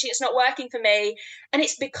everyone's teaching, it's not working for me. And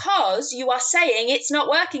it's because you are saying it's not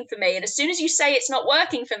working for me. And as soon as you say it's not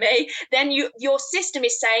working for me, then your system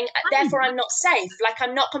is saying, therefore I'm not safe. Like,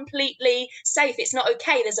 I'm not completely safe. It's not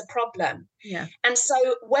okay. There's a problem. Yeah. And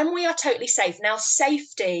so when we are totally safe, now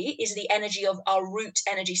safety is the energy of our root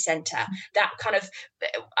energy center. That kind of,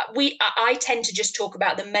 I tend to just talk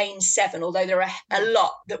about the main 7, although there are a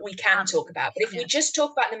lot that we can talk about. But if we just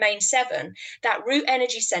talk about the main 7, that root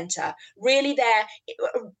energy center, really there,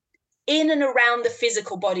 in and around the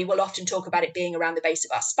physical body. We'll often talk about it being around the base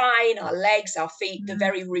of our spine, our legs, our feet, the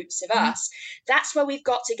very roots of us. That's where we've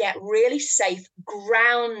got to get really safe,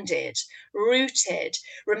 grounded, rooted,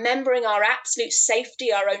 remembering our absolute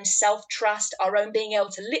safety, our own self-trust, our own being able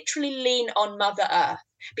to literally lean on Mother Earth,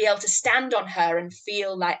 be able to stand on her and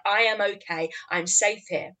feel like I am okay, I'm safe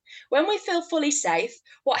here. When we feel fully safe,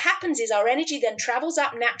 what happens is our energy then travels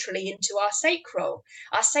up naturally into our sacral,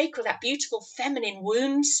 that beautiful feminine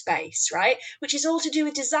womb space, right? Which is all to do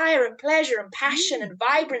with desire and pleasure and passion and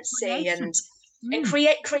vibrancy and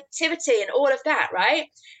creativity and all of that, right?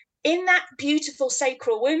 In that beautiful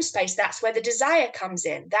sacral womb space, that's where the desire comes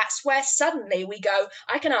in. That's where suddenly we go,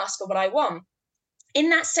 I can ask for what I want. In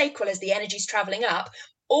that sacral, as the energy is traveling up,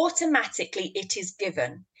 automatically it is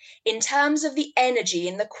given. In terms of the energy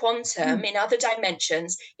in the quantum, in other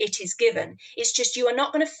dimensions, it is given. It's just you are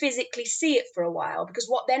not going to physically see it for a while, because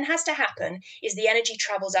what then has to happen is the energy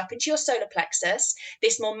travels up into your solar plexus,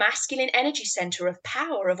 this more masculine energy center of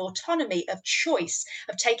power, of autonomy, of choice,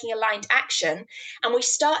 of taking aligned action. And we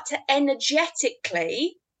start to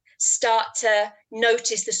energetically start to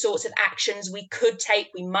notice the sorts of actions we could take,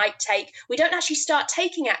 we might take. We don't actually start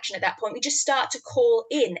taking action at that point. We just start to call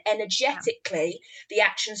in energetically the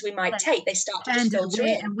actions we might take. They start to just filter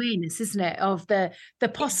in. Awareness, isn't it, of the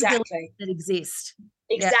possibilities that exist.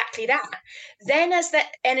 Exactly that. Then as the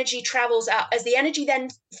energy travels up, as the energy then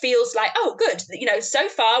feels like, oh, good, so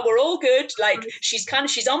far we're all good, like she's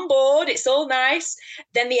on board, it's all nice,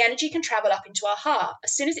 then the energy can travel up into our heart.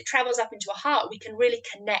 As soon as it travels up into our heart, we can really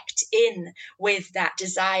connect in with that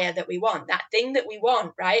desire that we want, that thing that we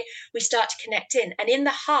want, right? We start to connect in. And in the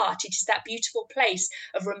heart, it is that beautiful place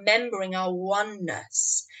of remembering our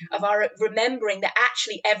oneness, of our remembering that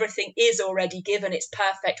actually everything is already given, it's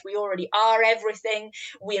perfect, we already are everything.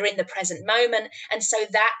 We're in the present moment. And so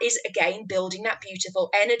that is, again, building that beautiful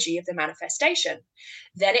energy of the manifestation.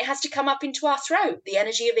 Then it has to come up into our throat, the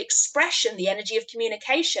energy of expression, the energy of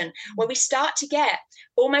communication, where we start to get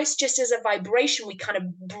almost just as a vibration, we kind of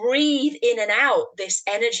breathe in and out this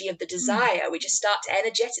energy of the desire. We just start to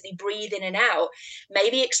energetically breathe in and out,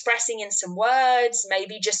 maybe expressing in some words,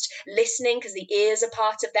 maybe just listening, because the ears are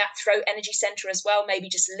part of that throat energy center as well, maybe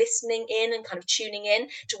just listening in and kind of tuning in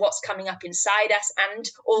to what's coming up inside us, and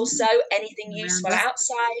also anything useful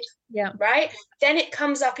outside. Yeah. Right. Then it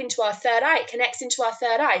comes up into our third eye. It connects into our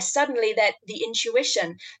third eye. Suddenly that the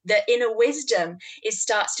intuition, the inner wisdom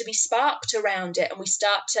starts to be sparked around it. And we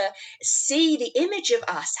start to see the image of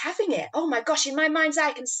us having it. Oh my gosh, in my mind's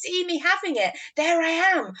eye, I can see me having it. There I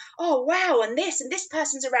am. Oh, wow. And this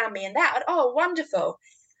person's around me and that. Oh, wonderful.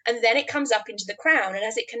 And then it comes up into the crown. And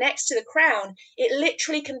as it connects to the crown, it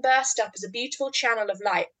literally can burst up as a beautiful channel of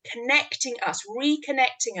light, connecting us,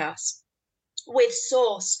 reconnecting us with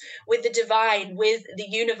source, with the divine, with the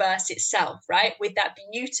universe itself, right? With that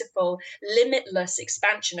beautiful, limitless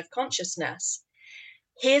expansion of consciousness.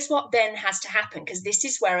 Here's what then has to happen, because this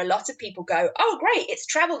is where a lot of people go, oh, great, it's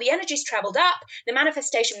traveled, the energy's traveled up, the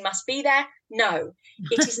manifestation must be there. No,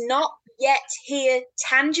 it is not yet here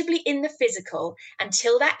tangibly in the physical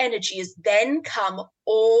until that energy has then come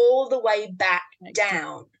all the way back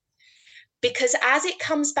down. Because as it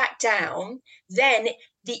comes back down, then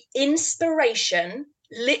the inspiration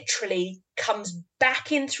literally comes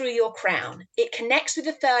back in through your crown. It connects with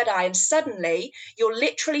the third eye, and suddenly you're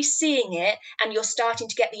literally seeing it, and you're starting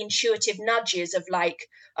to get the intuitive nudges of like,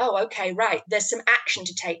 oh, okay, right, there's some action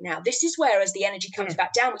to take now. This is where, as the energy comes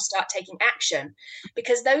back down, we start taking action,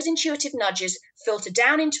 because those intuitive nudges filter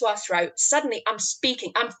down into our throat. Suddenly I'm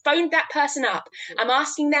speaking, I'm phoned that person up, I'm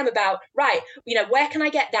asking them about, right, where can I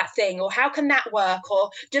get that thing, or how can that work, or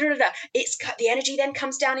it's the energy then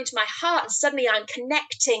comes down into my heart, and suddenly I'm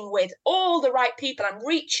connecting with all the right people. I'm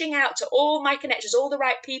reaching out to all my connections, all the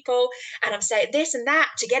right people, and I'm saying this and that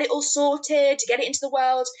to get it all sorted, to get it into the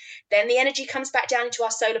world. Then the energy comes back down into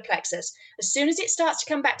our solar plexus. As soon as it starts to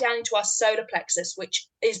come back down into our solar plexus, which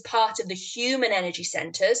is part of the human energy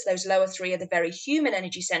centers, those lower three are the very human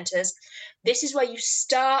energy centers, this is where you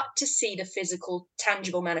start to see the physical,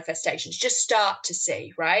 tangible manifestations, just start to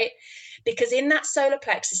see, right? Because in that solar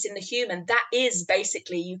plexus, in the human, that is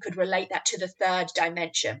basically, you could relate that to the third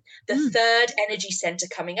dimension, the third energy center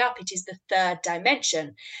coming up. It is the third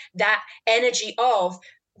dimension, that energy of,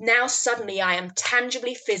 now suddenly I am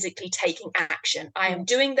tangibly, physically taking action. I am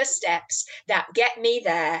doing the steps that get me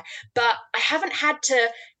there, but I haven't had to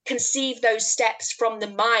conceive those steps from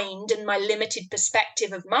the mind and my limited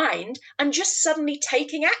perspective of mind. I'm just suddenly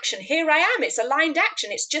taking action. Here I am. It's aligned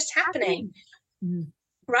action. It's just happening.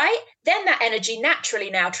 right? Then that energy naturally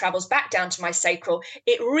now travels back down to my sacral.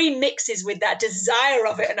 It remixes with that desire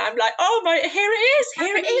of it. And I'm like, oh my, here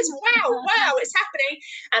it is. Wow, it's happening.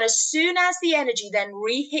 And as soon as the energy then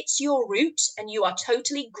re-hits your root and you are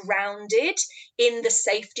totally grounded in the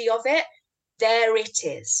safety of it, there it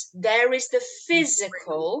is. There is the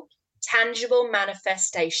physical tangible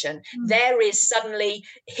manifestation. There is suddenly,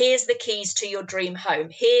 here's the keys to your dream home.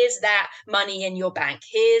 Here's that money in your bank.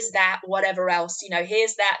 Here's that whatever else,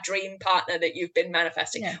 here's that dream partner that you've been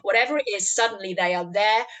manifesting. Yeah. Whatever it is, suddenly they are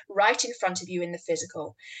there right in front of you in the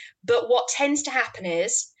physical. But what tends to happen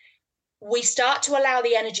is we start to allow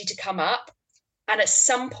the energy to come up. And at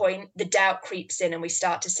some point, the doubt creeps in and we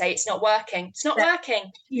start to say, it's not working. It's not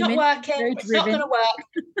working. It's not working. It's not going to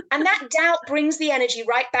work. And that doubt brings the energy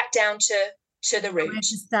right back down to the root. We have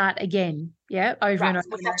to start again. Yeah. Over and over.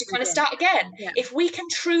 We have to kind of start again. Yeah. If we can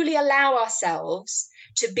truly allow ourselves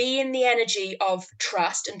to be in the energy of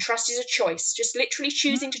trust, and trust is a choice, just literally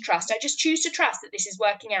choosing to trust. I just choose to trust that this is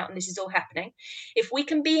working out and this is all happening. If we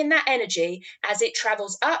can be in that energy as it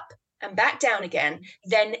travels up and back down again,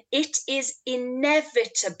 then it is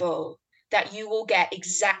inevitable that you will get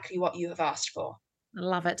exactly what you have asked for.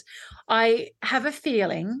 Love it. I have a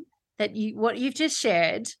feeling that what you've just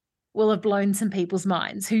shared will have blown some people's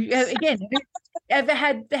minds who, again,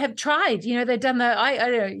 have tried, they've done I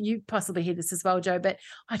don't know, you possibly hear this as well, Joe, but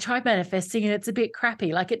I tried manifesting and it's a bit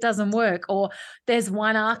crappy, like it doesn't work. Or there's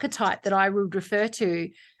one archetype that I would refer to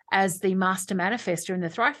as the master manifestor in the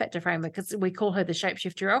Thrive Factor framework, because we call her the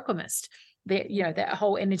shapeshifter alchemist, that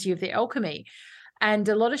whole energy of the alchemy. And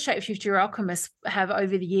a lot of shapeshifter alchemists have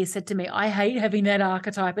over the years said to me, I hate having that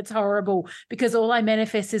archetype. It's horrible because all I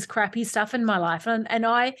manifest is crappy stuff in my life. And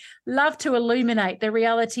I love to illuminate the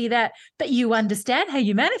reality that, but you understand how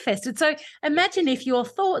you manifested. So imagine if your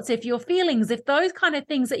thoughts, if your feelings, if those kind of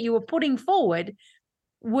things that you were putting forward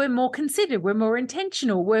were more considered, were more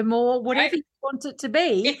intentional, were more whatever you want it to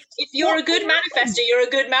be. If you're a good manifester, you're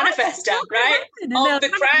a good manifester, right? Of the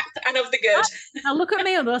crap and of the good. Now look at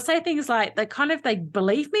me, and they'll say things like, they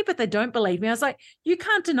believe me, but they don't believe me. I was like, you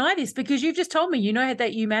can't deny this because you've just told me you know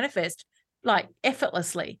that you manifest like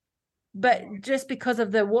effortlessly. But just because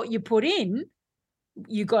of what you put in,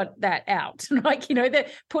 you got that out. Like,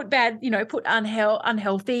 that put bad, put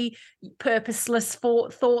unhealthy, purposeless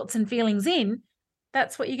thoughts and feelings in.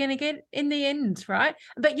 That's what you're going to get in the end, right?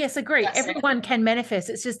 But yes, agree. Everyone can manifest.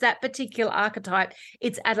 It's just that particular archetype.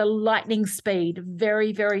 It's at a lightning speed,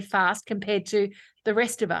 very, very fast compared to the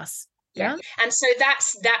rest of us. Yeah. And so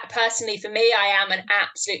that's that personally for me. I am an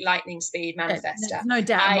absolute lightning speed manifester. No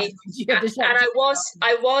doubt. I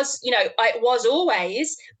was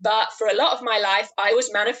always, but for a lot of my life, I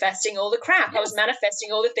was manifesting all the crap. Yes. I was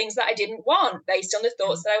manifesting all the things that I didn't want based on the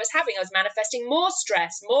thoughts that I was having. I was manifesting more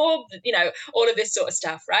stress, more, all of this sort of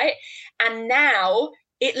stuff. Right. And now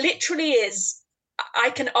it literally is, I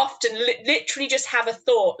can often literally just have a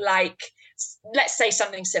thought like, let's say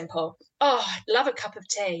something simple. Oh, I'd love a cup of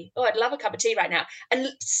tea. Oh, I'd love a cup of tea right now. And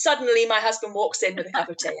suddenly my husband walks in with a cup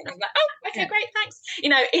of tea and I'm like, oh, okay, great, thanks.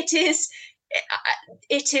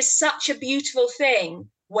 It is such a beautiful thing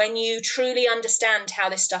when you truly understand how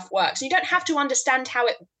this stuff works. You don't have to understand how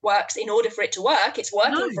it works in order for it to work. It's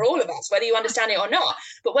working for all of us, whether you understand it or not.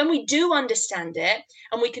 But when we do understand it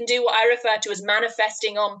and we can do what I refer to as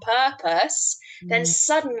manifesting on purpose, then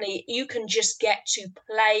suddenly you can just get to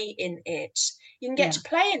play in it. You can get to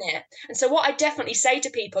play in it. And so what I definitely say to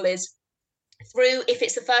people is, if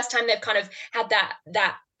it's the first time they've kind of had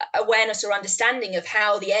that awareness or understanding of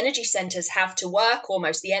how the energy centers have to work,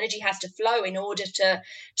 almost the energy has to flow in order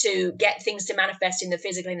to get things to manifest in the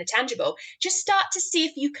physical and the tangible, just start to see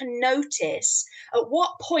if you can notice at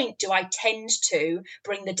what point do I tend to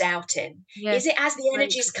bring the doubt in. Yes. Is it as the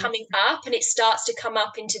energy is coming up and it starts to come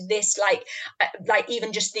up into this like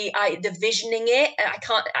even just the visioning it,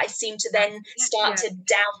 I seem to then start to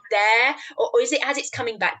doubt there, or is it as it's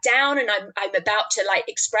coming back down and I'm about to like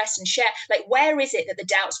express and share, like where is it that the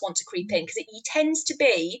doubt want to creep in? Because it tends to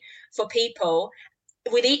be for people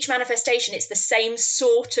with each manifestation, it's the same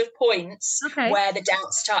sort of points where the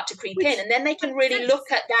doubts start to creep in, and then they can really look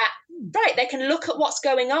at that. Right, they can look at what's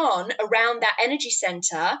going on around that energy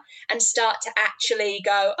center and start to actually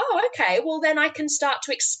go, oh, okay, well then I can start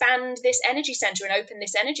to expand this energy center and open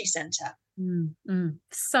this energy center.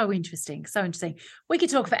 So interesting. We could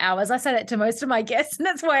talk for hours. I say that to most of my guests, and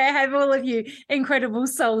that's why I have all of you incredible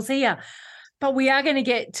souls here. But we are going to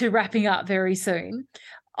get to wrapping up very soon.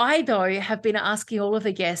 I, though, have been asking all of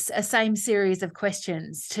the guests a same series of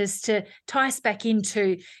questions just to tie us back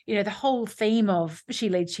into, the whole theme of She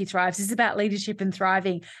Leads, She Thrives is about leadership and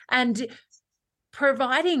thriving. And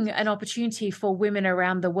providing an opportunity for women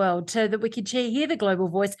around the world so that we can hear the global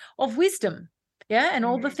voice of wisdom. Yeah. And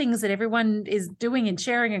all the things that everyone is doing and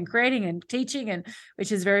sharing and creating and teaching, and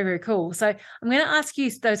which is very, very cool. So I'm going to ask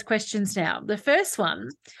you those questions now. The first one,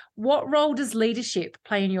 what role does leadership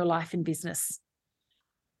play in your life and business?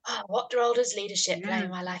 Oh, what role does leadership play in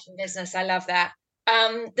my life and business? I love that.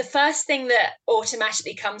 The first thing that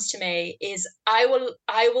automatically comes to me is I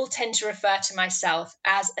will tend to refer to myself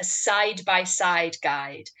as a side-by-side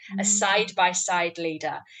guide, a side-by-side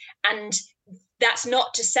leader. And that's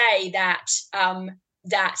not to say that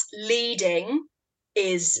that leading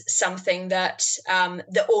is something that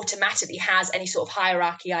that automatically has any sort of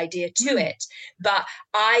hierarchy idea to it. But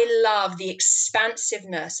I love the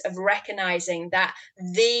expansiveness of recognizing that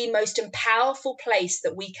the most powerful place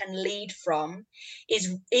that we can lead from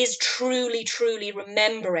is truly, truly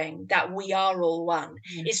remembering that we are all one,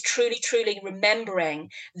 is truly, truly remembering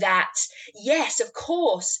that, yes, of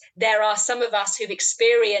course, there are some of us who've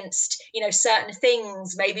experienced, certain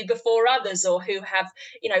things maybe before others, or who have,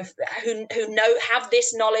 who have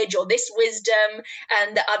this knowledge or this wisdom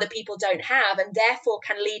and that other people don't have, and therefore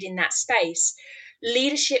can lead in that space.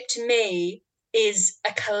 Leadership to me is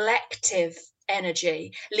a collective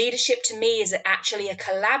energy. Leadership to me is actually a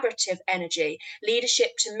collaborative energy.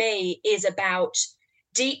 Leadership to me is about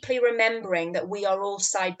deeply remembering that we are all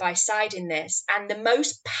side by side in this. And the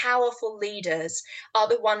most powerful leaders are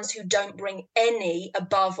the ones who don't bring any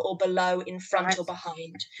above or below, in front or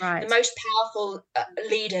behind. The most powerful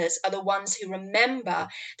leaders are the ones who remember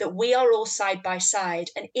that we are all side by side.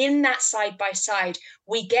 And in that side by side,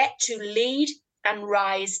 we get to lead and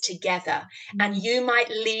rise together. And you might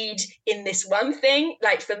lead in this one thing,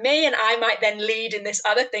 like for me, and I might then lead in this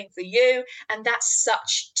other thing for you. And that's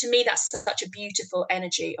to me, that's such a beautiful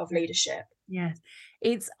energy of leadership. Yes.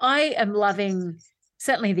 I am loving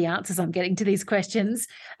certainly the answers I'm getting to these questions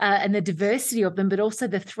and the diversity of them, but also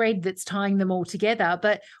the thread that's tying them all together.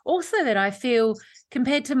 But also that I feel,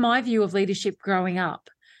 compared to my view of leadership growing up,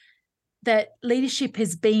 that leadership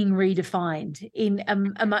is being redefined in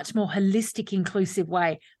a much more holistic, inclusive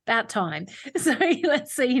way. About time. So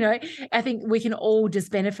let's see, I think we can all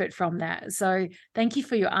just benefit from that. So thank you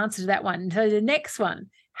for your answer to that one. So the next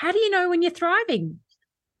one, how do you know when you're thriving?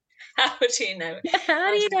 How do you know?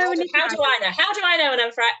 How do you know when you're thriving? How do I know when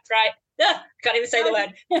I'm can't even say the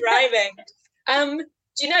word thriving.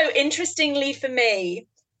 Do you know, interestingly for me,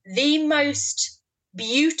 the most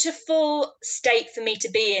beautiful state for me to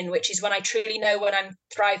be in, which is when I truly know when I'm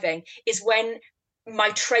thriving, is when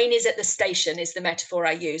my train is at the station, is the metaphor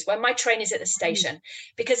I use. When my train is at the station,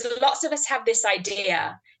 because lots of us have this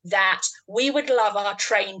idea that we would love our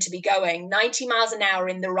train to be going 90 miles an hour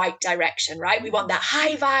in the right direction, right? We want that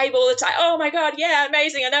high vibe all the time. Oh my God, yeah,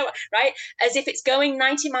 amazing, I know, right? As if it's going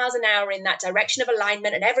 90 miles an hour in that direction of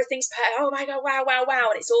alignment and everything's oh my God, wow, wow, wow.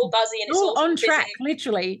 And it's all buzzy and it's all on track,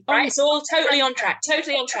 literally. Right? It's all totally on track.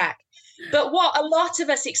 But what a lot of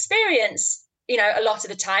us experience, a lot of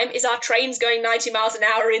the time, is our trains going 90 miles an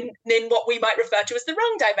hour in what we might refer to as the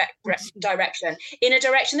wrong direction, in a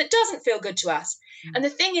direction that doesn't feel good to us. And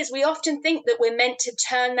the thing is, we often think that we're meant to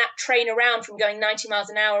turn that train around from going 90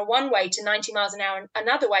 miles an hour one way to 90 miles an hour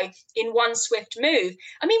another way in one swift move.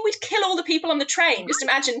 I mean, we'd kill all the people on the train. Just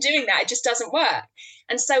imagine doing that. It just doesn't work.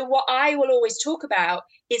 And so what I will always talk about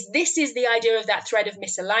is this is the idea of that thread of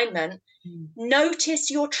misalignment.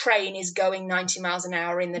 Notice your train is going 90 miles an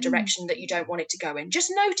hour in the direction that you don't want it to go in.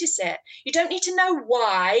 Just notice it. You don't need to know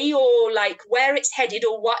why or like where it's headed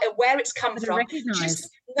or where it's come from. Just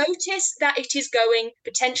notice that it is going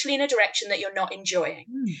potentially in a direction that you're not enjoying.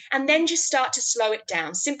 And then just start to slow it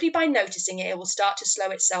down. Simply by noticing it, it will start to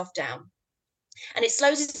slow itself down. And it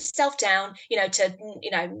slows itself down, to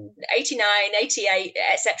 89, 88,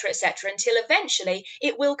 etc., until eventually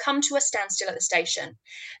it will come to a standstill at the station.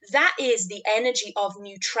 That is the energy of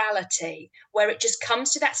neutrality, where it just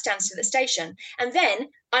comes to that standstill at the station. And then,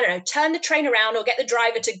 I don't know, turn the train around or get the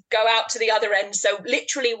driver to go out to the other end. So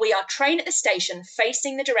literally we are train at the station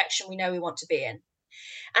facing the direction we know we want to be in.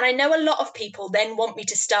 And I know a lot of people then want me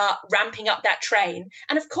to start ramping up that train.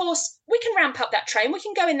 And of course, we can ramp up that train. We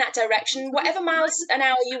can go in that direction, whatever miles an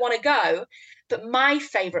hour you want to go. But my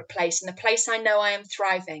favorite place, and the place I know I am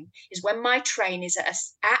thriving, is when my train is at an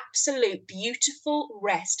absolute beautiful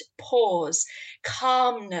rest, pause,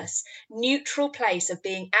 calmness, neutral place of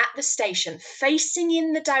being at the station, facing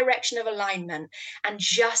in the direction of alignment and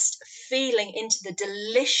just feeling into the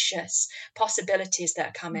delicious possibilities that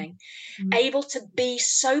are coming. Able to be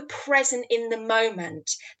so present in the moment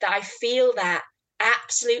that I feel that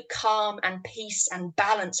absolute calm and peace and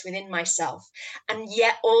balance within myself, and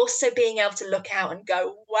yet also being able to look out and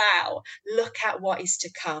go, wow, look at what is to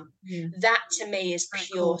come. That to me is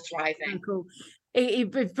pure thriving. Cool.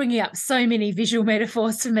 It's bringing up so many visual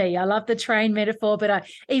metaphors for me. I love the train metaphor, but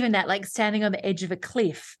even that, like standing on the edge of a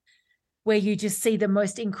cliff where you just see the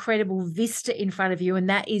most incredible vista in front of you, and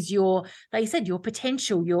that is your, like you said, your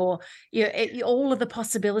potential, your all of the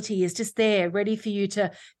possibility is just there, ready for you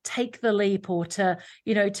to take the leap, or to,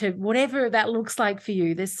 to whatever that looks like for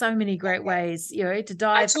you. There's so many great ways, to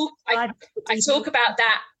dive. I talk about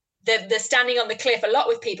that, the standing on the cliff, a lot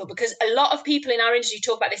with people, because a lot of people in our industry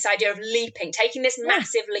talk about this idea of leaping, taking this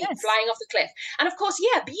massive leap, flying off the cliff. And of course,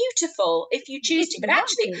 beautiful if you choose to. But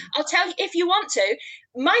actually, I'll tell you, if you want to,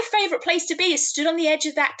 my favorite place to be is stood on the edge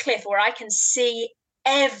of that cliff where I can see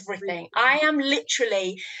everything. I am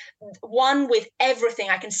literally one with everything.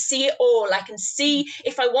 I can see it all. I can see,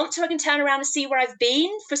 if I want to, I can turn around and see where I've been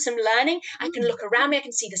for some learning. I can look around me. I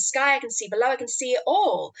can see the sky. I can see below. I can see it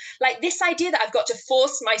all. Like, this idea that I've got to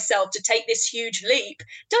force myself to take this huge leap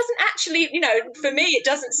doesn't actually, for me, it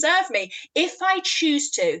doesn't serve me if I choose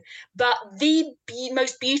to. But the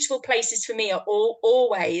most beautiful places for me are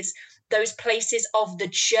always those places of the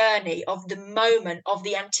journey, of the moment, of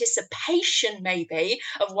the anticipation maybe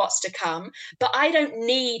of what's to come. But I don't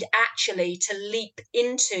need actually to leap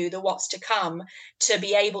into the what's to come to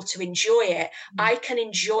be able to enjoy it. I can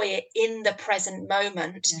enjoy it in the present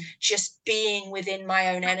moment, just being within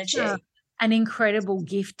my own energy. An incredible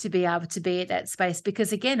gift to be able to be at that space,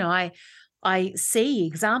 because again, I see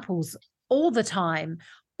examples all the time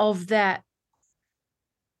of that,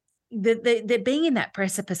 the being in that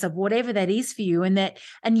precipice of whatever that is for you, and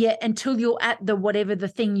yet until you're at the whatever the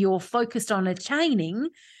thing you're focused on attaining,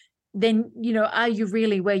 then are you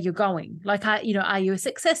really where you're going? Like, are you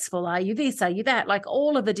successful? Are you this? Are you that? Like,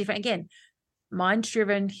 all of the different, again,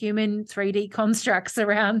 mind-driven human 3D constructs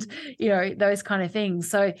around those kind of things.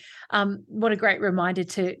 So what a great reminder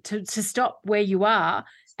to stop where you are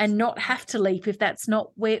and not have to leap if that's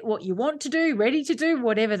not what you want to do, ready to do,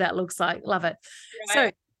 whatever that looks like. Love it. Right.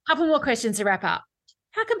 So couple more questions to wrap up.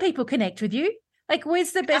 How can people connect with you? Like,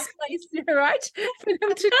 where's the best place, right, for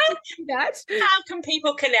them to do that? How can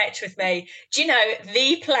people connect with me? Do you know,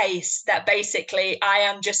 the place that basically I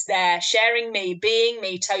am just there, sharing me, being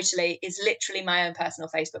me totally, is literally my own personal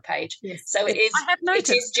Facebook page. Yes. So it is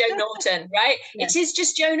Jo Naughton, right? Yes. It is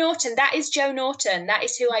just Jo Naughton. That is Jo Naughton. That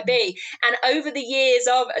is who I be. And over the years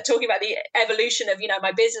of talking about the evolution of,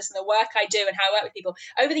 my business and the work I do and how I work with people,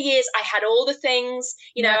 over the years, I had all the things,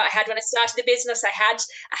 I had when I started the business, I had,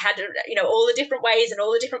 all the different ways and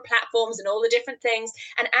all the different platforms and all the different things.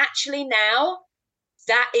 And actually now,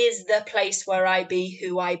 that is the place where I be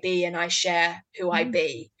who I be, and I share who I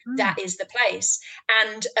be. That is the place.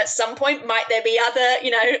 And at some point, might there be other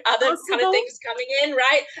kind of things coming in,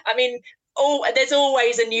 right? I mean, there's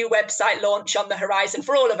always a new website launch on the horizon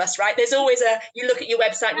for all of us, right? There's always you look at your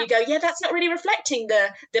website and you go, yeah, that's not really reflecting the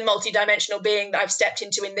multidimensional being that I've stepped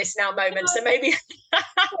into in this now moment. So maybe,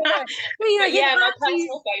 my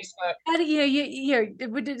personal Facebook. How do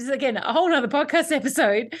it's again a whole other podcast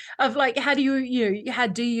episode of like, how do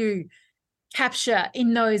you capture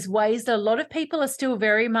in those ways that a lot of people are still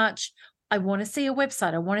very much, I want to see a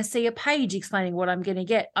website. I want to see a page explaining what I'm going to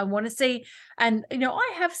get. I want to see, and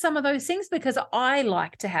I have some of those things because I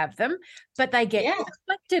like to have them, but they get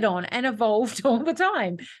reflected on and evolved all the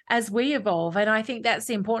time as we evolve. And I think that's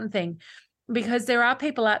the important thing, because there are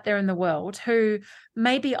people out there in the world who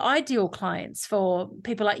may be ideal clients for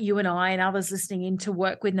people like you and I and others listening in to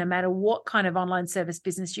work with, no matter what kind of online service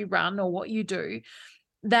business you run or what you do,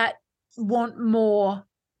 that want more,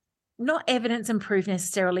 not evidence and proof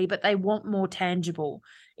necessarily, but they want more tangible.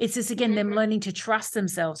 It's just, again, them learning to trust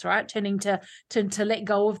themselves, right? Turning to let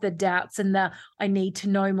go of the doubts and the, I need to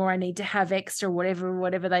know more, I need to have extra,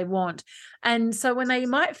 whatever they want. And so when they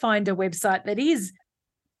might find a website that is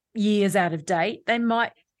years out of date, they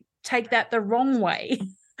might take that the wrong way.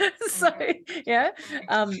 So,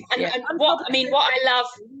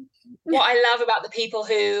 what I love about the people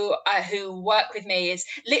who work with me is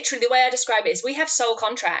literally, the way I describe it is, we have soul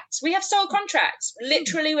contracts.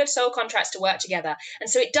 Literally, we have soul contracts to work together. And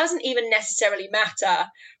so it doesn't even necessarily matter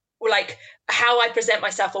like how I present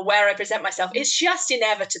myself or where I present myself. It's just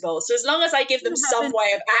inevitable. So as long as I give them some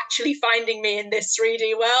way of actually finding me in this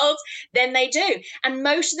 3D world, then they do. And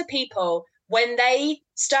most of the people, when they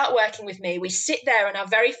start working with me, we sit there in our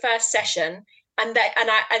very first session, and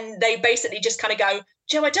they basically just kind of go,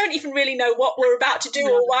 Jo, I don't even really know what we're about to do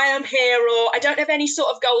or why I'm here, or I don't have any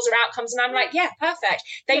sort of goals or outcomes. And I'm like, yeah, perfect.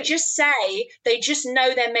 They just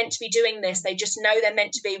know they're meant to be doing this. They just know they're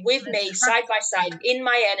meant to be with me side by side in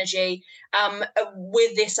my energy,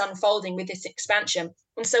 with this unfolding, with this expansion.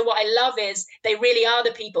 And so what I love is they really are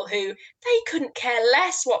the people who they couldn't care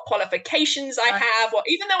less what qualifications I have, or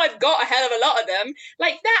even though I've got a hell of a lot of them,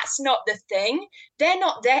 like that's not the thing.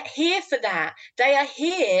 They're here for that. They are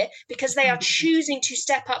here because they are choosing to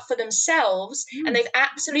step up for themselves, and they've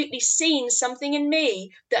absolutely seen something in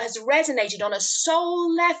me that has resonated on a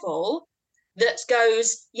soul level that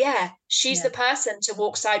goes, yeah, she's the person to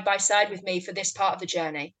walk side by side with me for this part of the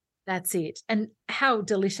journey. That's it. And how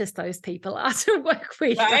delicious those people are to work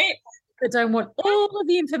with. Right? They don't want all of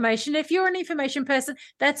the information. If you're an information person,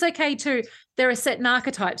 that's okay too. There are certain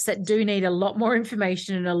archetypes that do need a lot more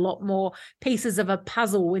information and a lot more pieces of a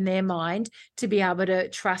puzzle in their mind to be able to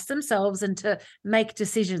trust themselves and to make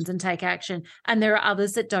decisions and take action. And there are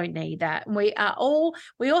others that don't need that. And we all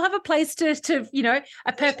have a place to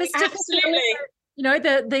a purpose. Absolutely.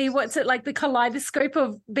 The what's it like, the kaleidoscope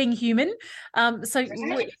of being human. So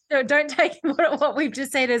don't take what we've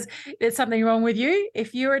just said as there's something wrong with you.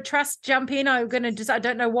 If you're a trust, jump in. I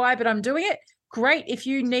don't know why, but I'm doing it. Great. If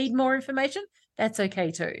you need more information, that's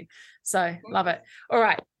okay too. So love it. All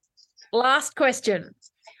right. Last question.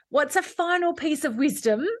 What's a final piece of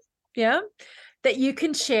wisdom? Yeah. That you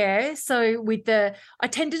can share. So I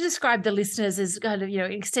tend to describe the listeners as kind of,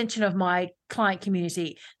 an extension of my client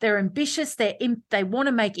community. They're ambitious. They want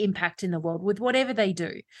to make impact in the world with whatever they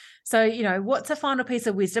do. So, what's a final piece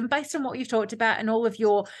of wisdom based on what you've talked about and all of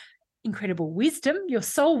your incredible wisdom, your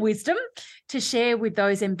soul wisdom, to share with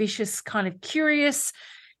those ambitious, kind of curious,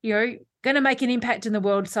 going to make an impact in the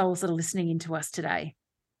world souls that are listening into us today?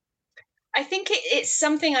 I think it's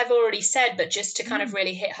something I've already said, but just to kind of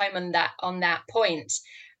really hit home on that point.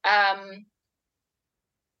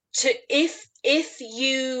 If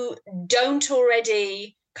you don't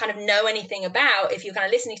already kind of know anything about, if you're kind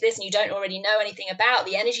of listening to this and you don't already know anything about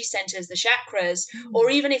the energy centers, the chakras, or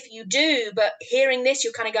even if you do, but hearing this,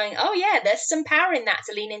 you're kind of going, oh yeah, there's some power in that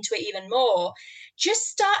to lean into it even more. Just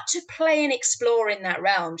start to play and explore in that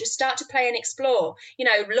realm. Just start to play and explore,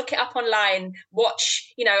 look it up online,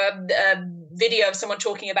 watch, a video of someone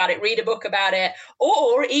talking about it, read a book about it,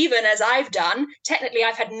 or even as I've done, technically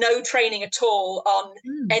I've had no training at all on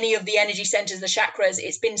any of the energy centers, the chakras.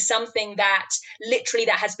 It's been something that literally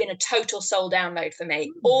that has been a total soul download for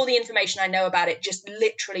me. All the information I know about it just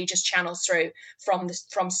literally just channels through from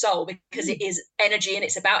soul, because it is energy and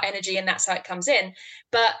it's about energy, and that's how it comes in.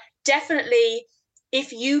 But definitely,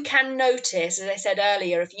 if you can notice, as I said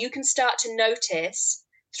earlier, if you can start to notice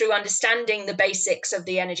through understanding the basics of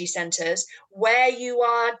the energy centers, where you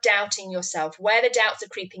are doubting yourself, where the doubts are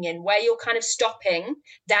creeping in, where you're kind of stopping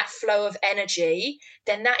that flow of energy,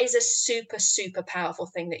 then that is a super, super powerful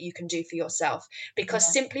thing that you can do for yourself.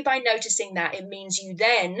 Because simply by noticing that, it means you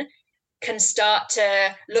then can start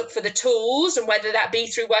to look for the tools, and whether that be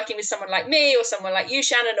through working with someone like me or someone like you,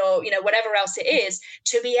 Shannon, or whatever else it is,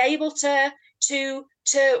 to be able to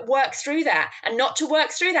work through that, and not to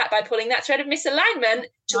work through that by pulling that thread of misalignment,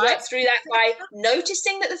 to work through that by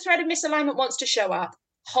noticing that the thread of misalignment wants to show up,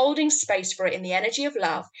 holding space for it in the energy of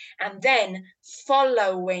love, and then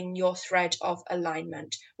following your thread of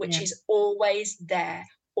alignment, which is always there,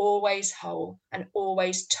 always whole, and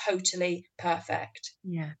always totally perfect.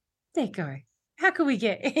 Yeah. There you go. How can we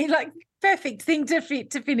get perfect thing to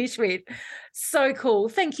finish with? So cool.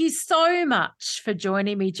 Thank you so much for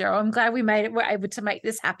joining me, Jo. I'm glad we're able to make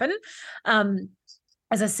this happen.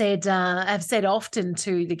 As I said, I've said often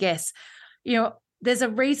to the guests, there's a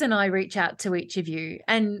reason I reach out to each of you,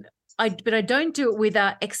 but I don't do it with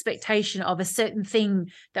an expectation of a certain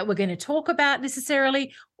thing that we're going to talk about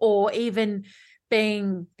necessarily, or even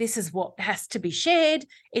being this is what has to be shared.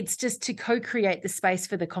 It's just to co-create the space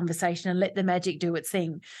for the conversation and let the magic do its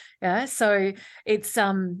thing. Yeah. So it's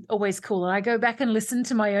always cool. And I go back and listen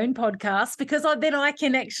to my own podcast, because then I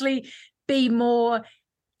can actually be more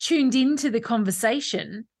tuned into the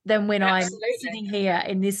conversation than when I'm sitting here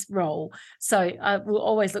in this role. So I will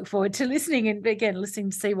always look forward to listening, and again, listening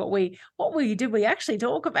to see what we did we actually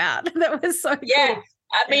talk about. That was so cool.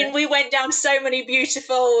 I mean, we went down so many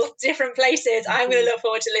beautiful different places. I'm going to look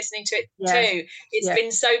forward to listening to it too. It's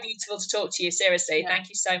been so beautiful to talk to you. Seriously. Thank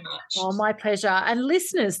you so much. Oh, my pleasure. And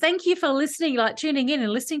listeners, thank you for listening, tuning in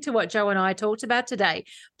and listening to what Jo and I talked about today.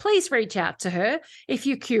 Please reach out to her if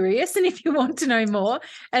you're curious and if you want to know more.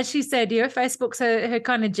 As she said, Facebook's her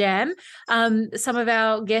kind of jam. Some of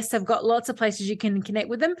our guests have got lots of places you can connect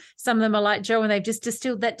with them. Some of them are like Jo, and they've just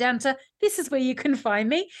distilled that down to this is where you can find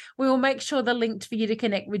me. We will make sure the link for you to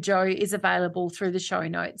connect with Jo is available through the show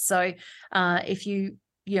notes. So if you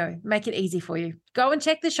make it easy for you, go and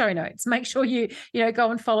check the show notes. Make sure you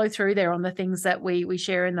go and follow through there on the things that we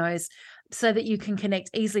share in those, so that you can connect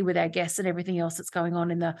easily with our guests and everything else that's going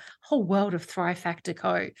on in the whole world of Thrive Factor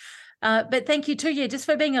Co. But thank you too, just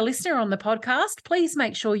for being a listener on the podcast. Please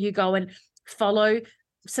make sure you go and follow,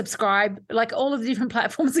 subscribe, like all of the different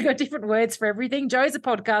platforms have got different words for everything. Jo's a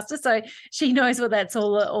podcaster, so she knows what that's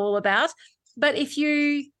all about. But if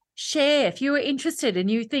you share, if you are interested and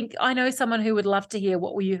you think, I know someone who would love to hear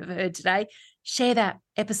what you have heard today, share that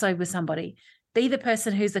episode with somebody. Be the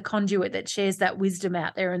person who's the conduit that shares that wisdom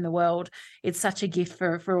out there in the world. It's such a gift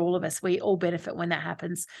for all of us. We all benefit when that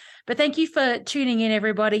happens. But thank you for tuning in,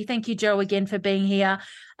 everybody. Thank you, Jo, again for being here.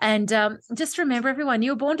 And just remember, everyone,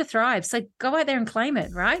 you were born to thrive. So go out there and claim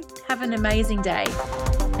it, right? Have an amazing day.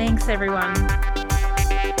 Thanks, everyone.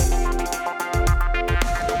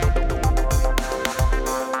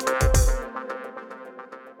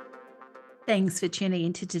 Thanks for tuning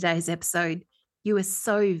into today's episode. You are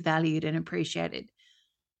so valued and appreciated.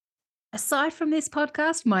 Aside from this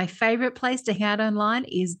podcast, my favorite place to hang out online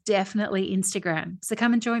is definitely Instagram. So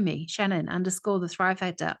come and join me, Shannon_the Thrive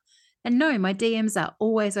Factor. And no, my DMs are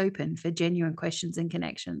always open for genuine questions and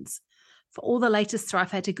connections. For all the latest Thrive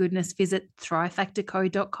Factor goodness, visit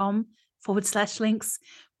thrivefactorco.com/links,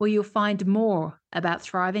 where you'll find more about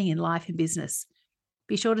thriving in life and business.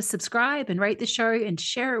 Be sure to subscribe and rate the show and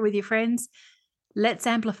share it with your friends. Let's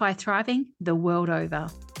amplify thriving the world over.